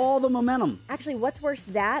 halts all the momentum. Actually, what's worse,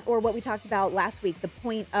 that or what we talked about last week? The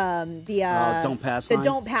point, Don't pass the line.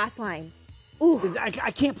 don't pass line.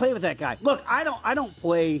 I can't play with that guy. Look, I don't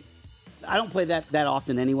play that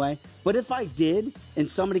often anyway. But if I did, and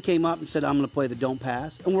somebody came up and said I'm going to play the don't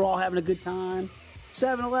pass, and we're all having a good time,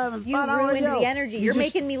 7-Eleven, You $5 ruined yo. the energy. You You're just-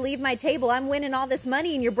 making me leave my table. I'm winning all this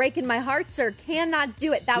money, and you're breaking my heart, sir. Cannot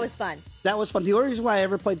do it. That was fun. That was fun. The only reason why I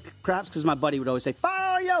ever played craps because my buddy would always say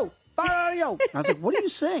 $5 yo, $5 yo. And I was like, what are you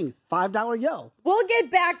saying? $5 yo. We'll get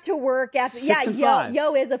back to work after. 6 and yo 5.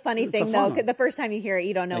 yo is a funny It's thing a fun though. one. The first time you hear it,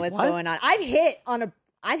 you don't know Like what's what? going on. I've hit on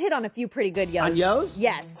a few pretty good yos. On yos?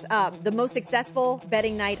 Yes. The most successful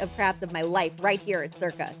betting night of craps of my life, right here at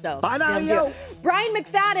Circa. So $5 you yo. know, Brian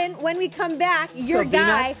McFadden, when we come back, your go,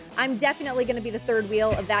 guy. B-Mac. I'm definitely going to be the third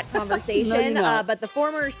wheel of that conversation. No, you're not. But the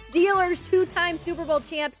former Steelers 2-time Super Bowl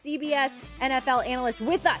champ, CBS NFL analyst,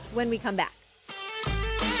 with us when we come back.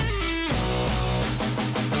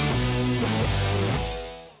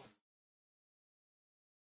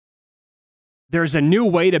 There's a new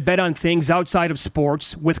way to bet on things outside of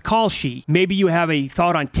sports with Kalshi. Maybe you have a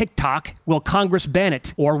thought on TikTok. Will Congress ban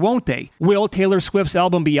it? Or won't they? Will Taylor Swift's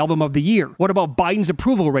album be album of the year? What about Biden's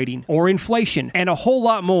approval rating or inflation? And a whole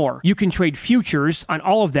lot more. You can trade futures on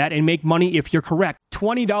all of that and make money if you're correct.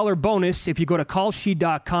 $20 bonus if you go to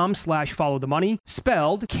kalshi.com/follow the money,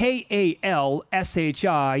 spelled KALSHI,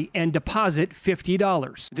 and deposit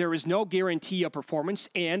 $50. There is no guarantee of performance,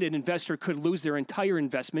 and an investor could lose their entire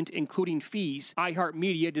investment, including fees.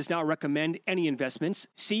 iHeartMedia does not recommend any investments.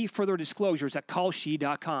 See further disclosures at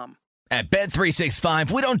kalshi.com. At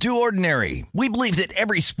Bet365, we don't do ordinary. We believe that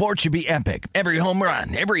every sport should be epic. Every home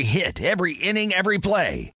run, every hit, every inning, every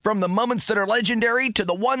play. From the moments that are legendary to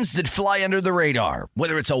the ones that fly under the radar.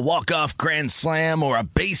 Whether it's a walk-off grand slam or a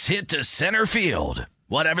base hit to center field.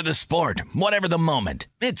 Whatever the sport, whatever the moment.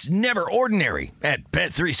 It's never ordinary at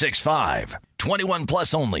Bet365. 21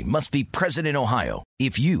 plus only. Must be present in Ohio.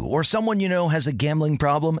 If you or someone you know has a gambling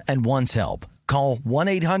problem and wants help, call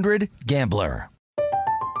 1-800-GAMBLER.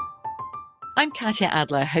 I'm Katya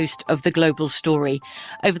Adler, host of The Global Story.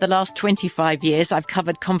 Over the last 25 years, I've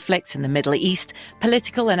covered conflicts in the Middle East,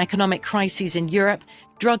 political and economic crises in Europe,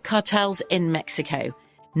 drug cartels in Mexico.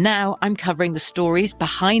 Now I'm covering the stories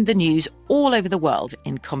behind the news all over the world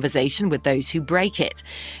in conversation with those who break it.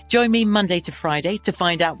 Join me Monday to Friday to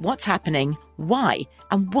find out what's happening, why,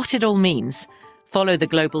 and what it all means. Follow The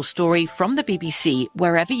Global Story from the BBC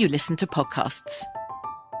wherever you listen to podcasts.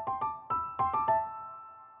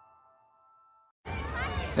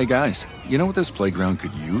 Hey guys, you know what this playground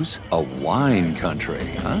could use? A wine country,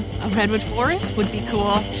 huh? A redwood forest would be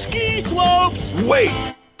cool. Ski slopes!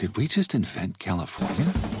 Wait! Did we just invent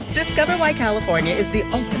California? Discover why California is the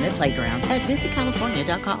ultimate playground at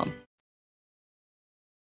visitcalifornia.com.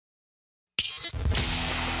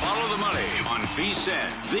 Follow the money on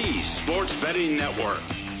VSiN, the sports betting network.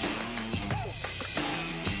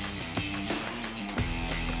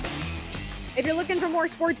 If you're looking for more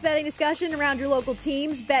sports betting discussion around your local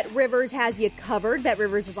teams, BetRivers has you covered.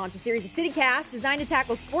 BetRivers has launched a series of CityCasts designed to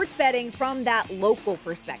tackle sports betting from that local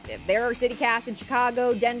perspective. There are CityCasts in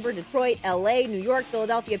Chicago, Denver, Detroit, LA, New York,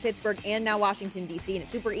 Philadelphia, Pittsburgh, and now Washington, D.C. And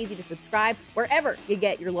it's super easy to subscribe wherever you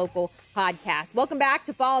get your local podcasts. Welcome back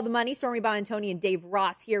to Follow the Money. Stormy Buonantony and Dave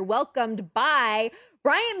Ross here, welcomed by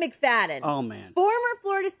Bryant McFadden. Oh, man. Former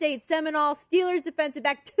Florida State Seminole, Steelers defensive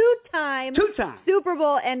back, two-time Super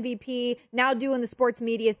Bowl MVP, now doing the sports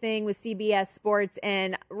media thing with CBS Sports.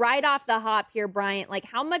 And right off the hop here, Bryant, like,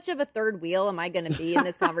 how much of a third wheel am I going to be in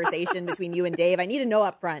this conversation between you and Dave? I need to know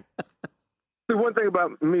up front. See, one thing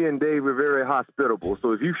about me and Dave, we're very hospitable.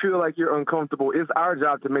 So if you feel like you're uncomfortable, it's our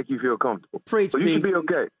job to make you feel comfortable. Preach, so you should be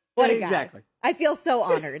okay. What a guy. Exactly. I feel so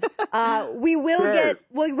honored. We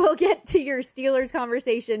will get to your Steelers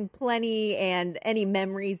conversation plenty and any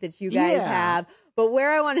memories that you guys have. But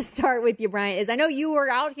where I want to start with you, Bryant, is I know you were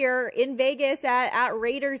out here in Vegas at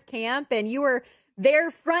Raiders camp, and you were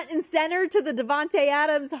there front and center to the Davante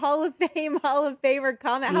Adams Hall of Famer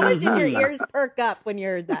comment. How much did your ears perk up when you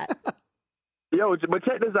heard that? Yo, but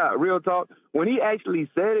check this out, real talk. When he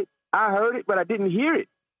actually said it, I heard it, but I didn't hear it.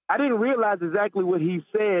 I didn't realize exactly what he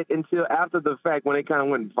said until after the fact when it kind of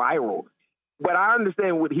went viral. But I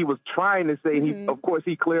understand what he was trying to say. Mm-hmm. Of course,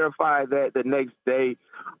 he clarified that the next day.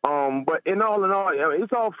 But in all,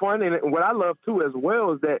 it's all fun. And what I love, too, as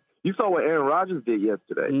well, is that you saw what Aaron Rodgers did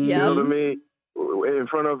yesterday. You know what I mean? In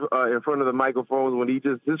front of the microphones, when he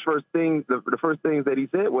just, his first thing, the first things that he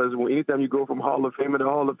said was, well, anytime you go from Hall of Famer to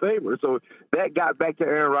Hall of Famer. So that got back to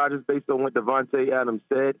Aaron Rodgers based on what Davante Adams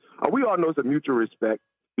said. We all know some mutual respect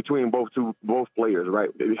between both players, right?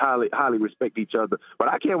 They highly respect each other.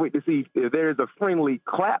 But I can't wait to see if there's a friendly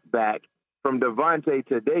clapback from Davante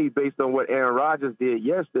today based on what Aaron Rodgers did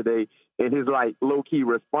yesterday and his low-key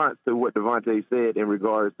response to what Davante said in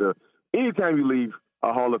regards to anytime you leave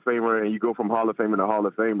a Hall of Famer and you go from Hall of Famer to Hall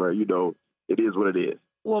of Famer, it is what it is.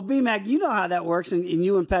 Well, B-Mac, you know how that works, and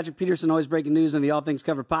you and Patrick Peterson always breaking news on the All Things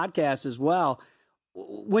Covered podcast as well.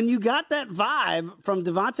 When you got that vibe from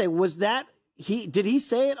Davante, was that did he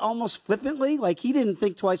say it almost flippantly? Like he didn't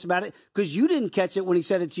think twice about it because you didn't catch it when he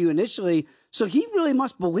said it to you initially. So he really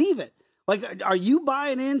must believe it. Like, are you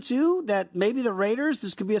buying into that maybe the Raiders,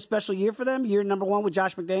 this could be a special year for them, year number one with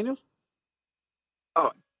Josh McDaniels?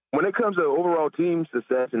 Oh, when it comes to overall team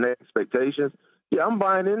success and expectations, yeah, I'm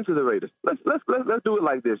buying into the Raiders. Let's do it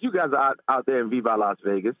like this. You guys are out there in Viva Las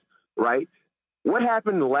Vegas, right? What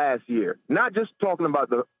happened last year? Not just talking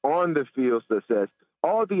about the on-the-field success,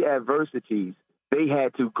 all the adversities they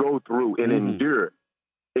had to go through and endure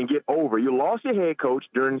and get over. You lost your head coach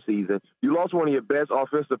during the season. You lost one of your best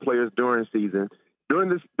offensive players during the season.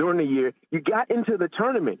 During the year, you got into the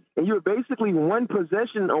tournament, and you were basically one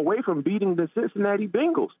possession away from beating the Cincinnati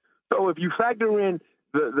Bengals. So if you factor in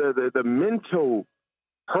the mental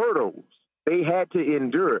hurdles they had to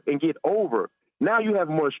endure and get over, now you have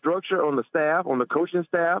more structure on the staff, on the coaching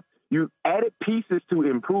staff. You added pieces to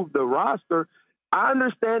improve the roster. I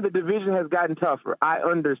understand the division has gotten tougher. I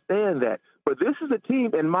understand that. But this is a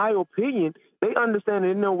team, in my opinion, they understand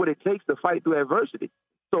and know what it takes to fight through adversity.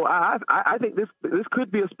 So I think this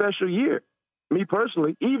could be a special year, me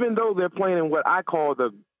personally, even though they're playing in what I call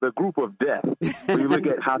the group of death. When you look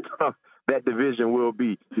at how tough that division will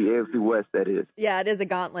be, the AFC West, that is. Yeah, it is a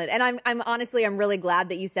gauntlet. And I'm honestly, I'm really glad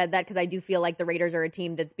that you said that because I do feel like the Raiders are a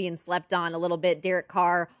team that's being slept on a little bit. Derek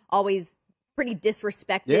Carr always pretty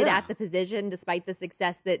disrespected at the position despite the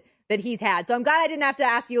success that he's had. So I'm glad I didn't have to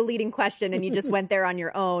ask you a leading question and you just went there on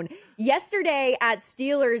your own. Yesterday at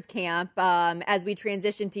Steelers camp, as we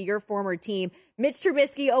transition to your former team, Mitch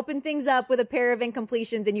Trubisky opened things up with a pair of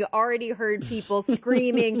incompletions and you already heard people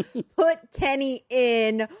screaming, put Kenny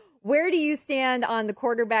in. Where do you stand on the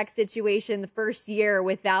quarterback situation the first year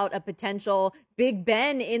without a potential Big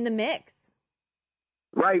Ben in the mix?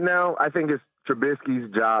 Right now, I think it's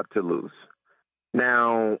Trubisky's job to lose.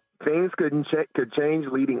 Now, things could change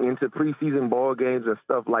leading into preseason ball games and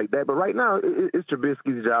stuff like that. But right now, it's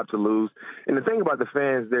Trubisky's job to lose. And the thing about the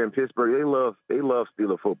fans there in Pittsburgh, they love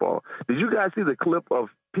Steeler football. Did you guys see the clip of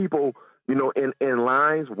people, in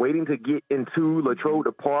lines waiting to get into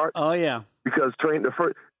Latrobe Park? Oh yeah, because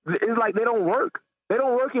it's like they don't work. They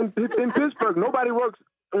don't work in Pittsburgh. Nobody works.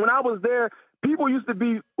 When I was there, people used to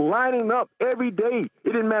be lining up every day.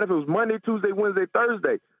 It didn't matter if it was Monday, Tuesday, Wednesday,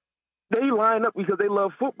 Thursday. They line up because they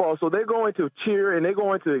love football, so they're going to cheer and they're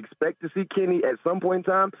going to expect to see Kenny at some point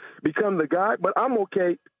in time become the guy. But I'm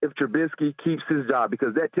okay if Trubisky keeps his job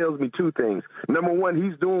because that tells me two things. Number one,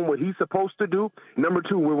 he's doing what he's supposed to do. Number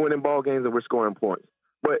two, we're winning ball games and we're scoring points.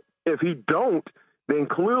 But if he don't, then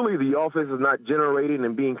clearly the offense is not generating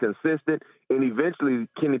and being consistent, and eventually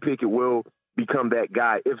Kenny Pickett will become that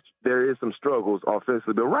guy if there is some struggles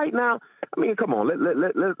offensively. But right now, I mean, come on,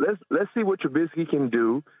 let's see what Trubisky can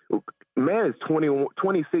do. Man is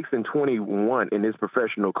 26 and 21 in his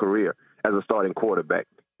professional career as a starting quarterback.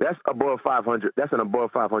 That's above 500. That's an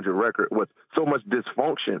above 500 record with so much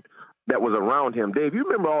dysfunction that was around him. Dave, you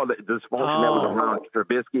remember all the dysfunction that was around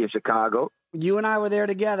Trubisky in Chicago? You and I were there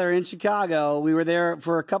together in Chicago. We were there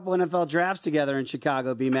for a couple NFL drafts together in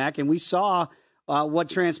Chicago, BMAC, and we saw what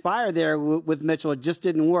transpired there with Mitchell. It just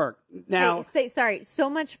didn't work. Now, sorry, so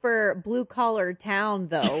much for blue-collar town,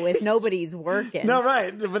 though, if nobody's working. No,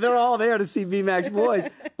 right, but they're all there to see BMAC's boys.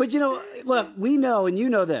 But, look, we know, and you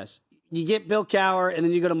know this, you get Bill Cowher, and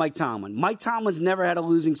then you go to Mike Tomlin. Mike Tomlin's never had a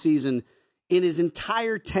losing season in his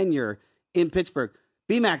entire tenure in Pittsburgh.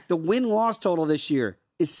 BMAC, the win-loss total this year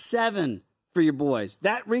is 7 for your boys.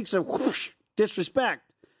 That reeks of disrespect.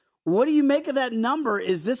 What do you make of that number?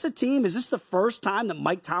 Is this a team? Is this the first time that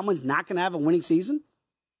Mike Tomlin's not going to have a winning season?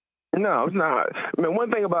 No, it's not. I mean,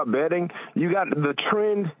 one thing about betting, you got the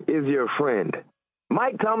trend is your friend.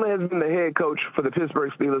 Mike Tomlin has been the head coach for the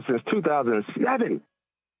Pittsburgh Steelers since 2007.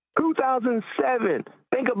 2007.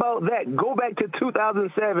 Think about that. Go back to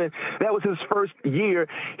 2007. That was his first year.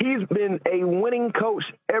 He's been a winning coach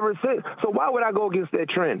ever since. So why would I go against that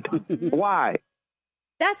trend? Why?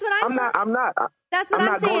 That's what I'm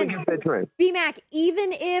saying. Going against that trend. BMAC,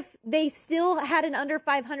 even if they still had an under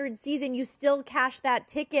 500 season, you still cash that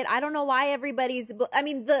ticket. I don't know why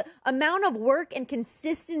the amount of work and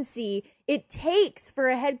consistency it takes for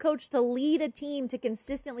a head coach to lead a team to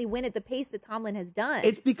consistently win at the pace that Tomlin has done.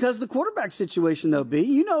 It's because the quarterback situation, though, B.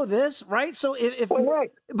 You know this, right? So if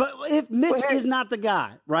Mitch is not the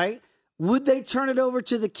guy, right, would they turn it over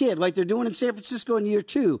to the kid like they're doing in San Francisco in year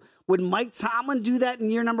 2? Would Mike Tomlin do that in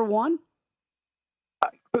year number 1?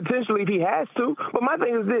 Potentially, if he has to. But my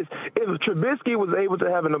thing is this. If Trubisky was able to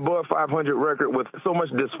have an above 500 record with so much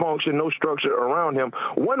dysfunction, no structure around him,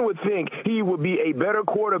 one would think he would be a better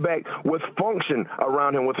quarterback with function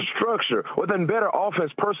around him, with structure, with a better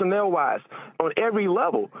offense personnel-wise on every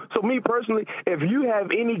level. So me personally, if you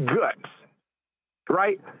have any guts,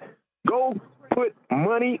 right, go put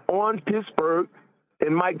money on Pittsburgh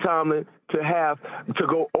and Mike Tomlin to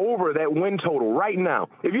go over that win total right now.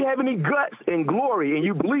 If you have any guts and glory and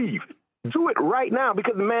you believe, do it right now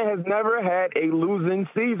because the man has never had a losing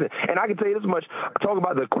season. And I can tell you this much. Talk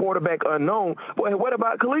about the quarterback unknown. But what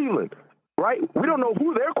about Cleveland, right? We don't know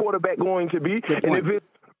who their quarterback going to be. And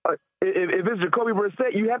if it's Jacoby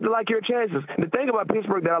Brissett, you have to like your chances. The thing about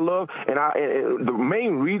Pittsburgh that I love, and the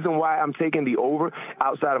main reason why I'm taking the over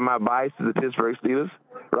outside of my bias to the Pittsburgh Steelers,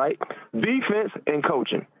 right? Defense and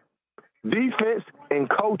coaching. Defense and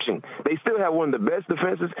coaching. They still have one of the best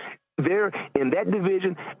defenses there in that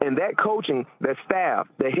division, and that coaching, that staff,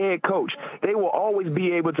 the head coach, they will always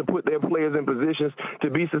be able to put their players in positions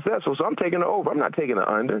to be successful. So I'm taking the over. I'm not taking the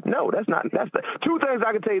under. No, that's the two things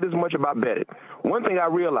I can tell you this much about betting. One thing I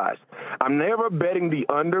realized, I'm never betting the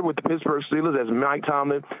under with the Pittsburgh Steelers as Mike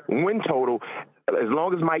Tomlin win total as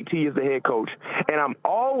long as Mike T is the head coach. And I'm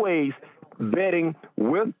always betting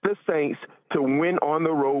with the Saints to win on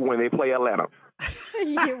the road when they play Atlanta.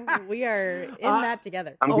 We are in that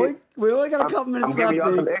together. We only got a couple minutes left. I'm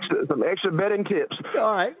giving y'all some extra betting tips.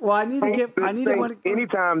 All right. Well, I need to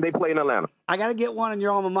anytime they play in Atlanta. I got to get one in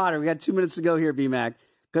your alma mater. We got 2 minutes to go here, BMAC,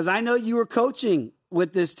 because I know you were coaching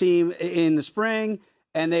with this team in the spring,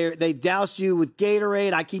 and they doused you with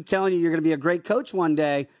Gatorade. I keep telling you you're going to be a great coach one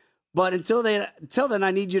day, but until then,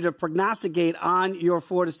 I need you to prognosticate on your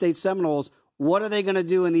Florida State Seminoles. What are they going to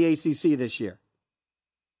do in the ACC this year?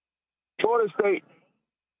 Florida State,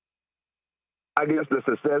 I guess the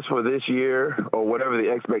success for this year or whatever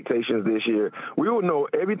the expectations this year, we will know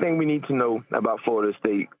everything we need to know about Florida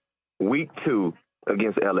State week 2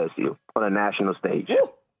 against LSU on a national stage,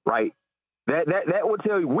 right? That will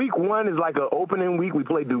tell you week 1 is like an opening week. We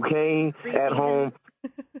play Duquesne at home.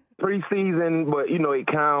 preseason, but, it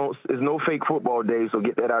counts. There's no fake football day, so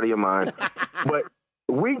get that out of your mind. But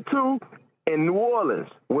week 2 in New Orleans,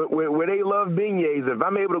 where they love beignets, if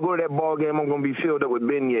I'm able to go to that ball game, I'm going to be filled up with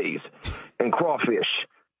beignets and crawfish.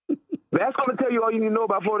 That's going to tell you all you need to know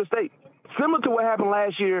about Florida State. Similar to what happened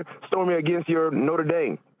last year, Stormy, against your Notre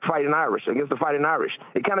Dame. Against the Fighting Irish.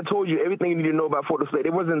 It kind of told you everything you need to know about Florida State.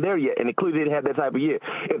 It wasn't there yet, and it clearly didn't have that type of year.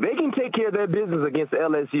 If they can take care of their business against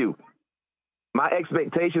LSU, my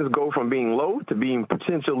expectations go from being low to being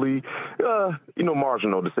potentially,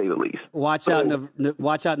 marginal, to say the least. Watch out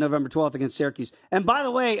November 12th against Syracuse. And by the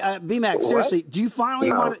way, BMAC, seriously, do you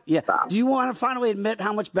finally want to? Yeah. Do you want to finally admit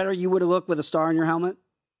how much better you would have looked with a star in your helmet?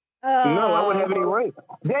 No, I wouldn't have any ring.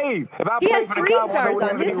 Dave, if I he played has for the 3 Cowboys, stars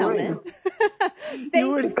on his helmet.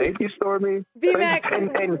 Thank you, Stormy.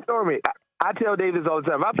 BMAC. And Stormy, I tell Dave this all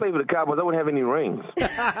the time. If I played for the Cowboys, I wouldn't have any rings.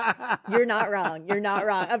 You're not wrong.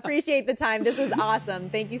 Appreciate the time. This was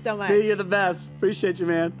awesome. Thank you so much. Dude, you're the best. Appreciate you,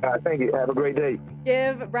 man. Thank you. Have a great day.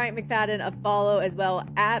 Give Bryant McFadden a follow as well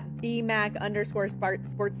at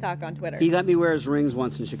BMac_Sports Talk on Twitter. He let me wear his rings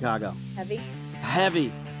once in Chicago. Heavy.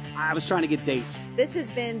 I was trying to get dates. This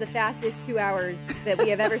has been the fastest 2 hours that we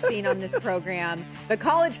have ever seen on this program. The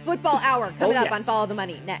College Football Hour coming up on Follow the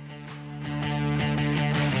Money next.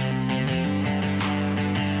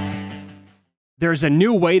 There's a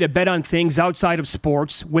new way to bet on things outside of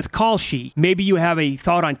sports with Kalshi. Maybe you have a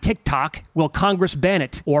thought on TikTok. Will Congress ban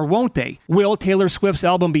it? Or won't they? Will Taylor Swift's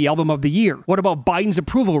album be album of the year? What about Biden's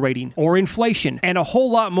approval rating or inflation? And a whole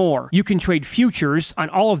lot more. You can trade futures on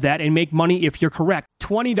all of that and make money if you're correct.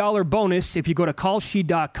 $20 bonus if you go to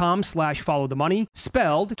kalshi.com/followthemoney,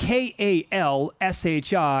 spelled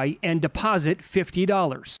KALSHI, and deposit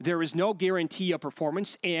 $50. There is no guarantee of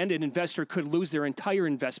performance, and an investor could lose their entire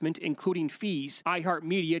investment, including fees.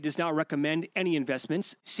 iHeartMedia does not recommend any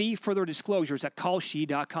investments. See further disclosures at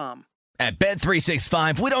kalshi.com. At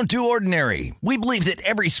Bet365, we don't do ordinary. We believe that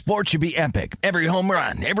every sport should be epic. Every home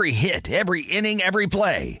run, every hit, every inning, every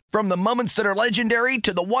play. From the moments that are legendary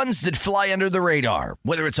to the ones that fly under the radar.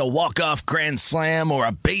 Whether it's a walk-off grand slam or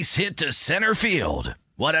a base hit to center field.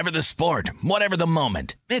 Whatever the sport, whatever the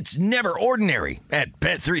moment. It's never ordinary at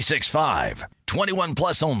Bet365. 21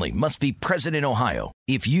 plus only. Must be present in Ohio.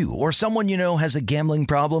 If you or someone you know has a gambling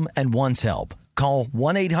problem and wants help, call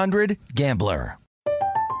 1-800-GAMBLER.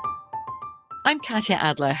 I'm Katya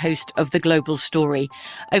Adler, host of The Global Story.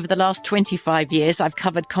 Over the last 25 years, I've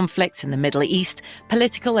covered conflicts in the Middle East,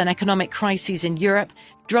 political and economic crises in Europe,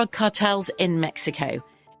 drug cartels in Mexico.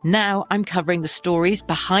 Now I'm covering the stories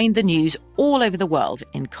behind the news all over the world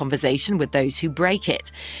in conversation with those who break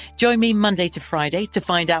it. Join me Monday to Friday to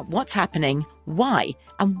find out what's happening, why,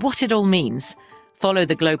 and what it all means. Follow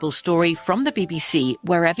The Global Story from the BBC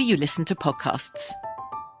wherever you listen to podcasts.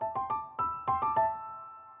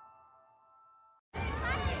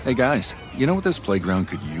 Hey guys, you know what this playground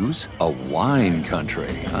could use? A wine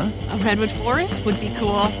country, huh? A redwood forest would be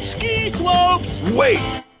cool. Ski slopes! Wait!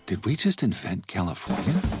 Did we just invent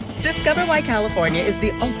California? Discover why California is the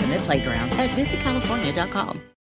ultimate playground at visitcalifornia.com.